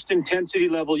the most intensity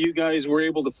level you guys were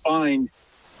able to find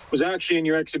was actually in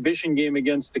your exhibition game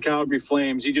against the Calgary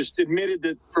Flames. He just admitted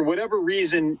that for whatever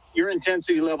reason, your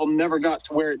intensity level never got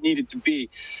to where it needed to be.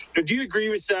 Do you agree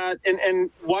with that? And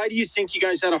why do you think you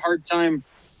guys had a hard time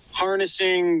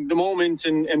harnessing the moment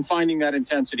and finding that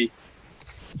intensity?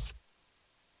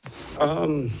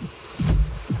 That's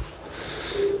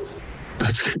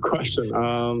a good question.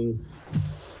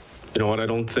 You know what? I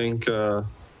don't think I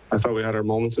thought we had our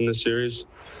moments in this series.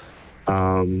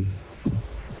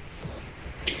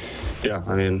 Yeah,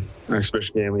 I mean, our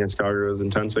exhibition game against Calgary was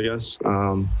intense, I guess.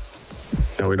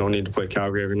 We don't need to play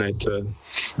Calgary every night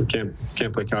we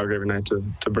can't play Calgary every night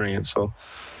to bring it. So,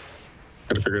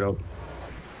 got to figure it out.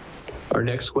 Our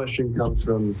next question comes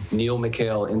from Neil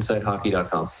McHale,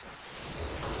 InsideHockey.com.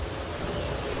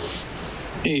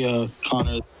 Hey,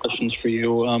 Connor, questions for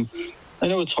you. I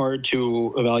know it's hard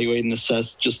to evaluate and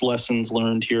assess just lessons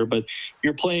learned here, but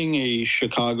you're playing a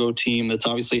Chicago team that's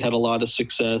obviously had a lot of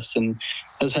success and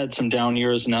has had some down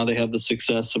years, and now they have the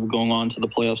success of going on to the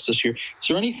playoffs this year. Is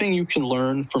there anything you can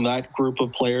learn from that group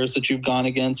of players that you've gone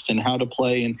against and how to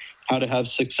play and how to have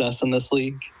success in this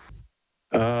league?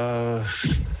 I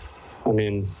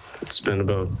mean, It's been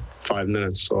about 5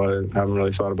 minutes, so I haven't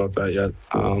really thought about that yet.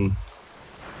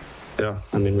 Yeah,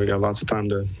 I mean, we got lots of time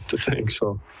to think,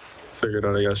 so figure it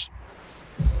out, I guess.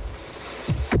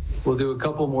 We'll do a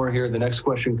couple more here. The next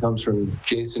question comes from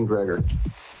Jason Gregor.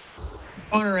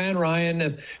 Connor and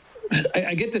Ryan,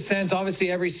 I get the sense,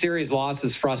 obviously every series loss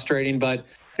is frustrating, but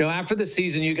after the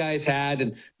season you guys had,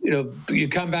 and you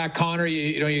come back, Connor,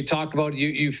 you talked about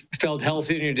you felt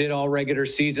healthy and you did all regular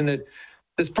season. That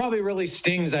this probably really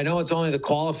stings. I know it's only the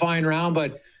qualifying round,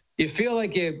 but you feel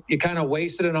like you kind of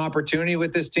wasted an opportunity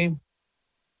with this team?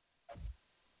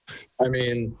 I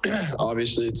mean,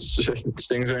 obviously it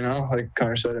stings right now. Like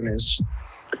Connor said, I mean, it's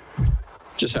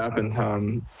just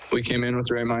happened. We came in with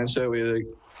the right mindset. We had a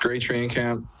great training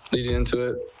camp leading into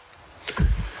it.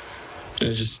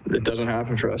 It doesn't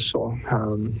happen for us. So,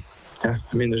 yeah,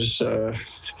 I mean, there's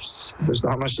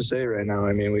not much to say right now.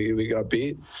 I mean, we got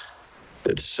beat.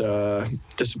 It's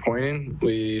disappointing.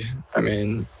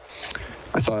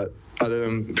 I thought other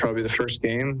than probably the first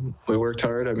game, we worked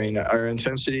hard. I mean, our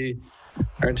intensity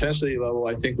level,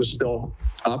 I think, was still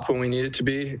up when we needed to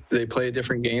be. They play a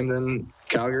different game than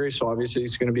Calgary, so obviously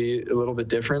it's going to be a little bit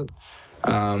different.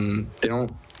 They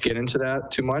don't get into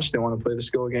that too much. They want to play the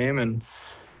skill game, and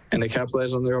they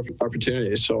capitalize on their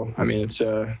opportunities. So, I mean, it's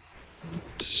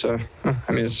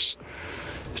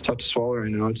tough to swallow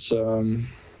right now. It's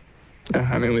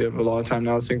I mean, we have a lot of time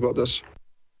now to think about this.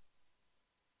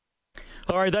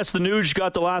 All right, that's the Nuge.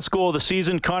 Got the last goal of the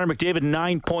season. Connor McDavid,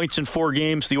 9 points in 4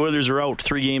 games. The Oilers are out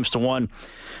 3-1.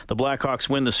 The Blackhawks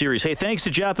win the series. Hey, thanks to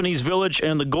Japanese Village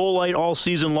and the Goal Light all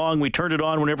season long. We turned it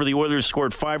on whenever the Oilers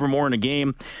scored 5 or more in a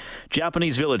game.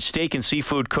 Japanese Village, steak and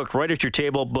seafood cooked right at your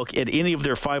table. Book at any of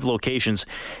their 5 locations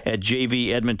at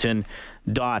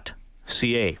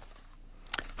jvedmonton.ca.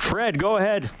 Fred, go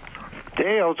ahead.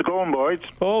 Hey, how's it going, boys?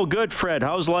 Oh, good, Fred.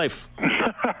 How's life?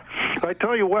 I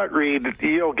tell you what, Reed,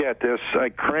 you'll get this. I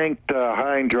cranked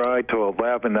High and Dry to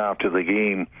 11 after the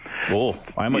game. Oh,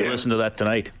 I might listen to that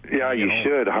tonight. Yeah, you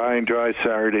should. High and Dry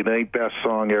Saturday night, best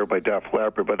song ever by Def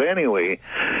Leppard. But anyway,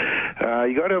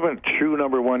 you got to have a true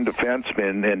number 1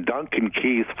 defenseman, and Duncan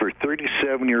Keith, for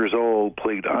 37 years old,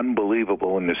 played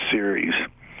unbelievable in this series.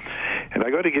 And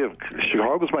I got to give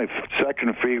Chicago's my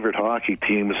second favorite hockey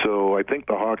team, so I think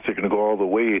the Hawks are going to go all the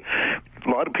way. A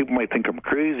lot of people might think I'm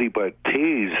crazy, but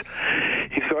Taze,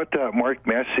 he's got that Mark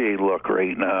Messier look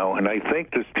right now, and I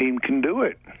think this team can do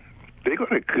it. They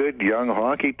got a good young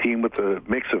hockey team with a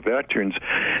mix of veterans.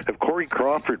 If Corey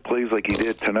Crawford plays like he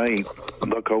did tonight,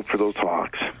 look out for those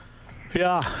Hawks.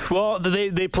 Yeah, well,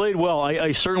 they played well.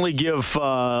 I certainly give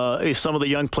some of the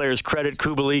young players credit.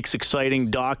 Kubalik's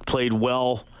exciting. Doc played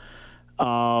well.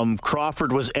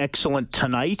 Crawford was excellent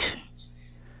tonight.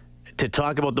 To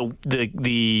talk about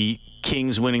the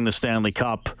Kings winning the Stanley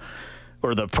Cup,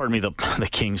 or the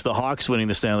Kings, the Hawks winning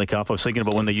the Stanley Cup. I was thinking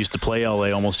about when they used to play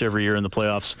LA almost every year in the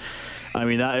playoffs. I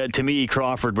mean, to me,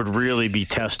 Crawford would really be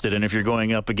tested. And if you're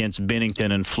going up against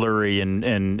Binnington and Fleury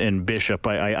and Bishop,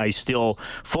 I still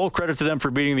full credit to them for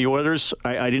beating the Oilers.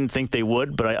 I didn't think they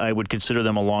would, but I would consider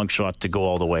them a long shot to go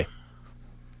all the way.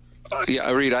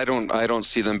 Yeah, Reed, I don't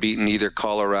see them beating either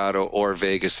Colorado or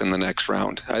Vegas in the next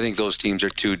round. I think those teams are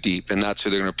too deep, and that's who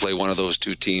they're going to play, one of those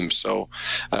 2 teams. So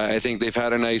I think they've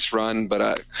had a nice run,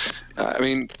 but I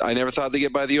mean, I never thought they'd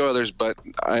get by the Oilers, but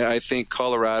I think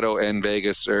Colorado and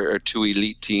Vegas are 2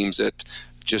 elite teams that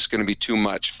just going to be too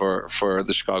much for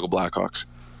the Chicago Blackhawks.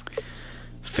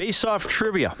 Face-off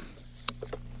trivia.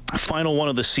 Final one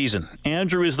of the season.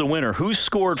 Andrew is the winner. Who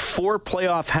scored 4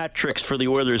 playoff hat tricks for the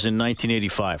Oilers in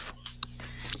 1985?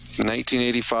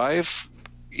 1985,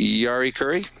 Yari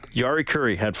Curry. Yari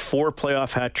Curry had 4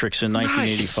 playoff hat tricks in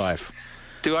 1985. Nice.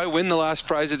 Do I win the last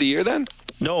prize of the year then?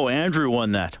 No, Andrew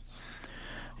won that.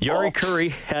 Yari Curry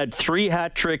had 3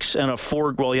 hat tricks and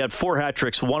he had 4 hat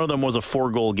tricks. One of them was a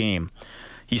 4-goal game.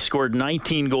 He scored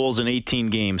 19 goals in 18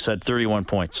 games, had 31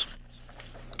 points.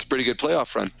 It's a pretty good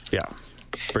playoff run. Yeah,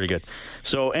 pretty good.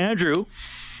 So Andrew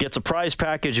gets a prize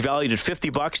package valued at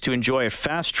 $50 to enjoy at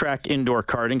Fast Track Indoor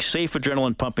Karting. Safe,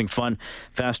 adrenaline-pumping fun.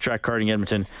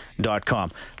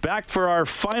 FastTrackKartingEdmonton.com. Back for our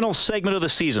final segment of the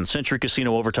season, Century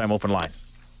Casino Overtime Open Line.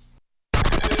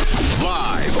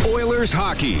 Live Oilers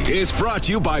hockey is brought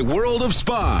to you by World of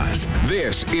Spas.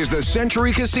 This is the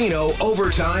Century Casino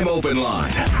Overtime Open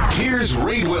Line. Here's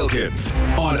Reed Wilkins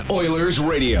on Oilers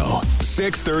Radio,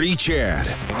 630 CHED.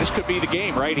 This could be the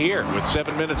game right here with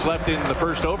 7 minutes left in the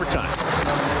first overtime.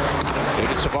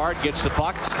 David Savard gets the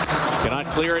puck. Cannot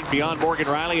clear it beyond Morgan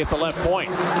Riley at the left point.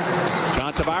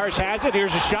 John Tavares has it.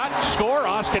 Here's a shot. Score.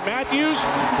 Austin Matthews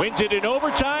wins it in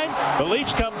overtime. The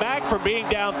Leafs come back from being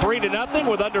down 3-0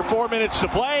 with under 4 minutes to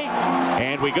play.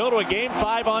 And we go to a Game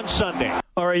 5 on Sunday.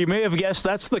 All right, you may have guessed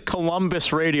that's the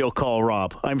Columbus radio call,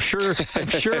 Rob. I'm sure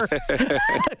the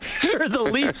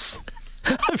Leafs.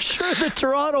 I'm sure the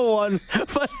Toronto one,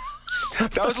 but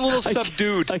that was a little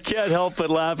subdued. I can't help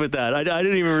but laugh at that. I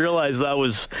didn't even realize that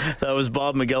was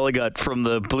Bob McGilligut from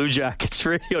the Blue Jackets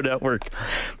radio network.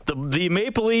 The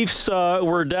Maple Leafs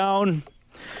were down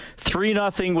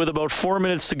 3-0 with about 4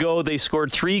 minutes to go. They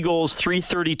scored 3 goals,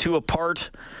 3:32 apart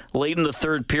late in the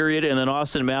third period, and then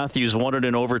Austin Matthews won it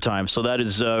in overtime. So that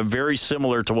is very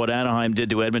similar to what Anaheim did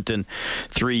to Edmonton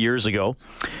 3 years ago.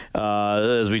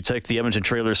 As we take the Edmonton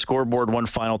Trailers scoreboard one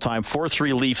final time,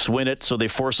 4-3 Leafs win it, so they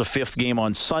force a 5th game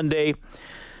on Sunday.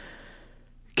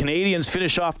 Canadians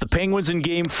finish off the Penguins in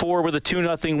Game 4 with a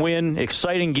 2-0 win.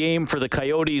 Exciting game for the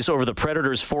Coyotes over the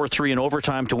Predators, 4-3 in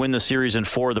overtime to win the series in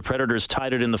 4. The Predators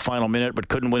tied it in the final minute but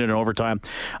couldn't win it in overtime.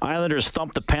 Islanders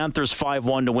thumped the Panthers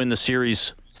 5-1 to win the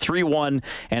series 3-1.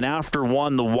 And after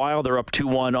one, the Wild are up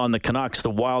 2-1 on the Canucks. The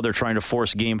Wild are trying to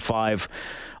force Game 5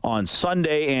 on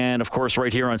Sunday. And, of course,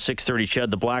 right here on 6:30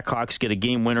 CHED, the Blackhawks get a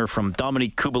game winner from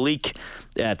Dominik Kubalik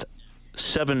at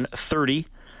 8:30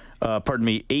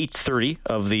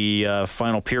 of the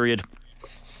final period.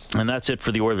 And that's it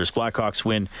for the Oilers. Blackhawks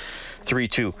win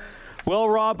 3-2. Well,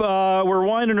 Rob, we're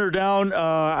winding her down.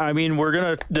 We're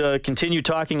going to continue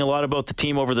talking a lot about the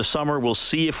team over the summer. We'll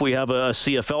see if we have a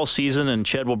CFL season, and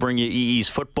Ched will bring you EE's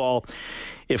football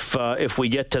if we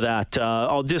get to that.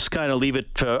 I'll just kind of leave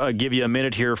it, give you a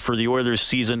minute here for the Oilers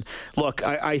season. Look,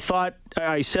 I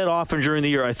said often during the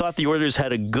year, I thought the Oilers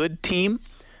had a good team.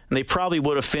 And they probably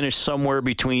would have finished somewhere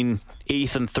between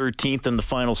 8th and 13th in the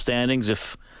final standings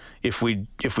if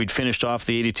we'd finished off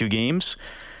the 82 games.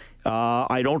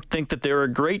 I don't think that they're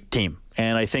a great team.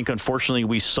 And I think, unfortunately,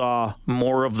 we saw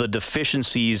more of the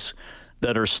deficiencies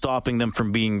that are stopping them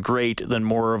from being great than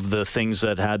more of the things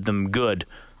that had them good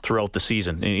throughout the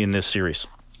season in this series.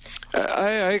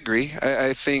 I agree.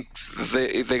 I think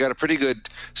they got a pretty good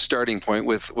starting point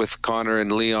with Connor and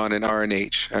Leon and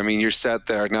RNH. I mean, you're set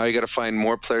there. Now you got to find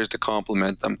more players to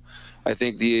complement them. I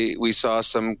think we saw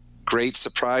some great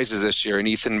surprises this year in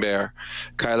Ethan Bear,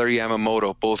 Kyler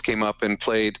Yamamoto. Both came up and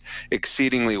played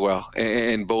exceedingly well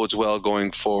and bodes well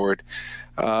going forward.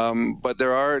 But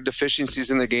there are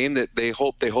deficiencies in the game that they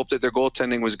hope that their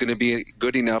goaltending was going to be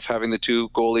good enough, having the two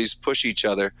goalies push each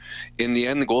other. In the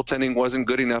end, the goaltending wasn't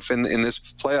good enough in this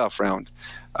playoff round.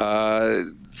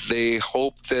 They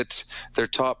hoped that their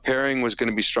top pairing was going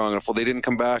to be strong enough. Well, they didn't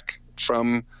come back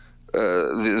from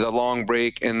the long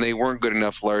break, and they weren't good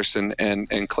enough, Larson and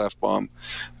Klefbom.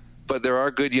 But there are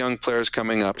good young players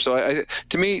coming up. So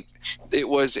to me, it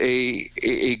was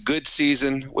a good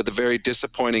season with a very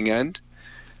disappointing end,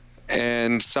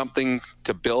 and something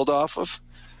to build off of,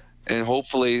 and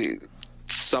hopefully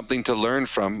something to learn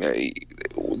from.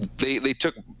 They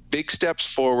took big steps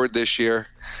forward this year,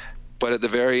 but at the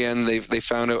very end, they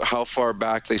found out how far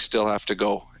back they still have to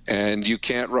go. And you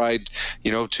can't ride,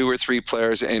 2 or 3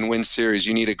 players and win series.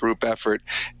 You need a group effort,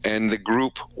 and the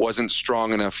group wasn't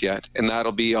strong enough yet. And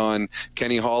that'll be on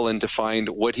Kenny Holland to find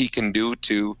what he can do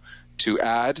to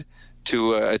add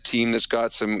to a team that's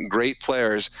got some great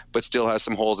players but still has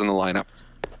some holes in the lineup.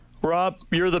 Rob,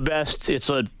 you're the best. It's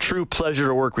a true pleasure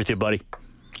to work with you, buddy.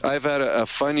 I've had a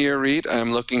fun year, Reed.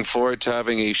 I'm looking forward to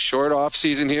having a short off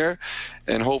season here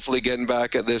and hopefully getting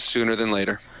back at this sooner than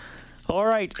later. All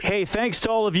right. Hey, thanks to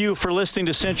all of you for listening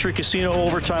to Century Casino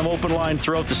Overtime Open Line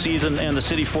throughout the season and the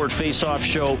City Ford Face-Off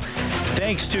Show.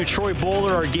 Thanks to Troy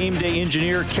Bowler, our game day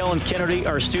engineer, Kellen Kennedy,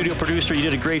 our studio producer. You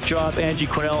did a great job. Angie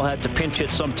Quinnell had to pinch hit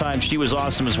sometimes. She was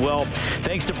awesome as well.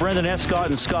 Thanks to Brendan Escott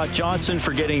and Scott Johnson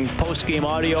for getting post-game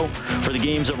audio for the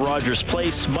games at Rogers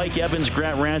Place. Mike Evans,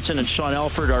 Grant Ranson, and Sean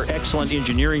Alford, our excellent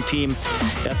engineering team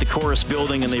at the Chorus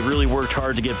Building, and they really worked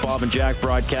hard to get Bob and Jack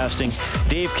broadcasting.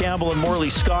 Dave Campbell and Morley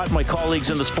Scott, my colleagues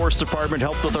in the sports department,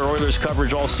 helped with our Oilers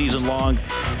coverage all season long.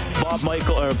 Bob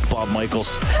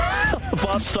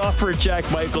Stauffer and Jack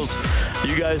Michaels,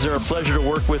 you guys are a pleasure to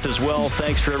work with as well.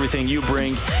 Thanks for everything you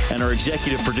bring. And our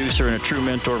executive producer and a true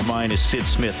mentor of mine is Sid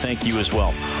Smith. Thank you as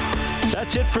well.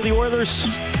 That's it for the Oilers.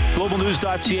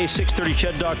 GlobalNews.ca,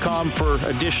 630ched.com for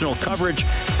additional coverage.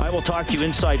 I will talk to you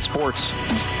Inside Sports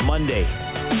Monday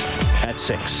at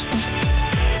 6.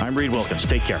 I'm Reed Wilkins.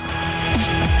 Take care.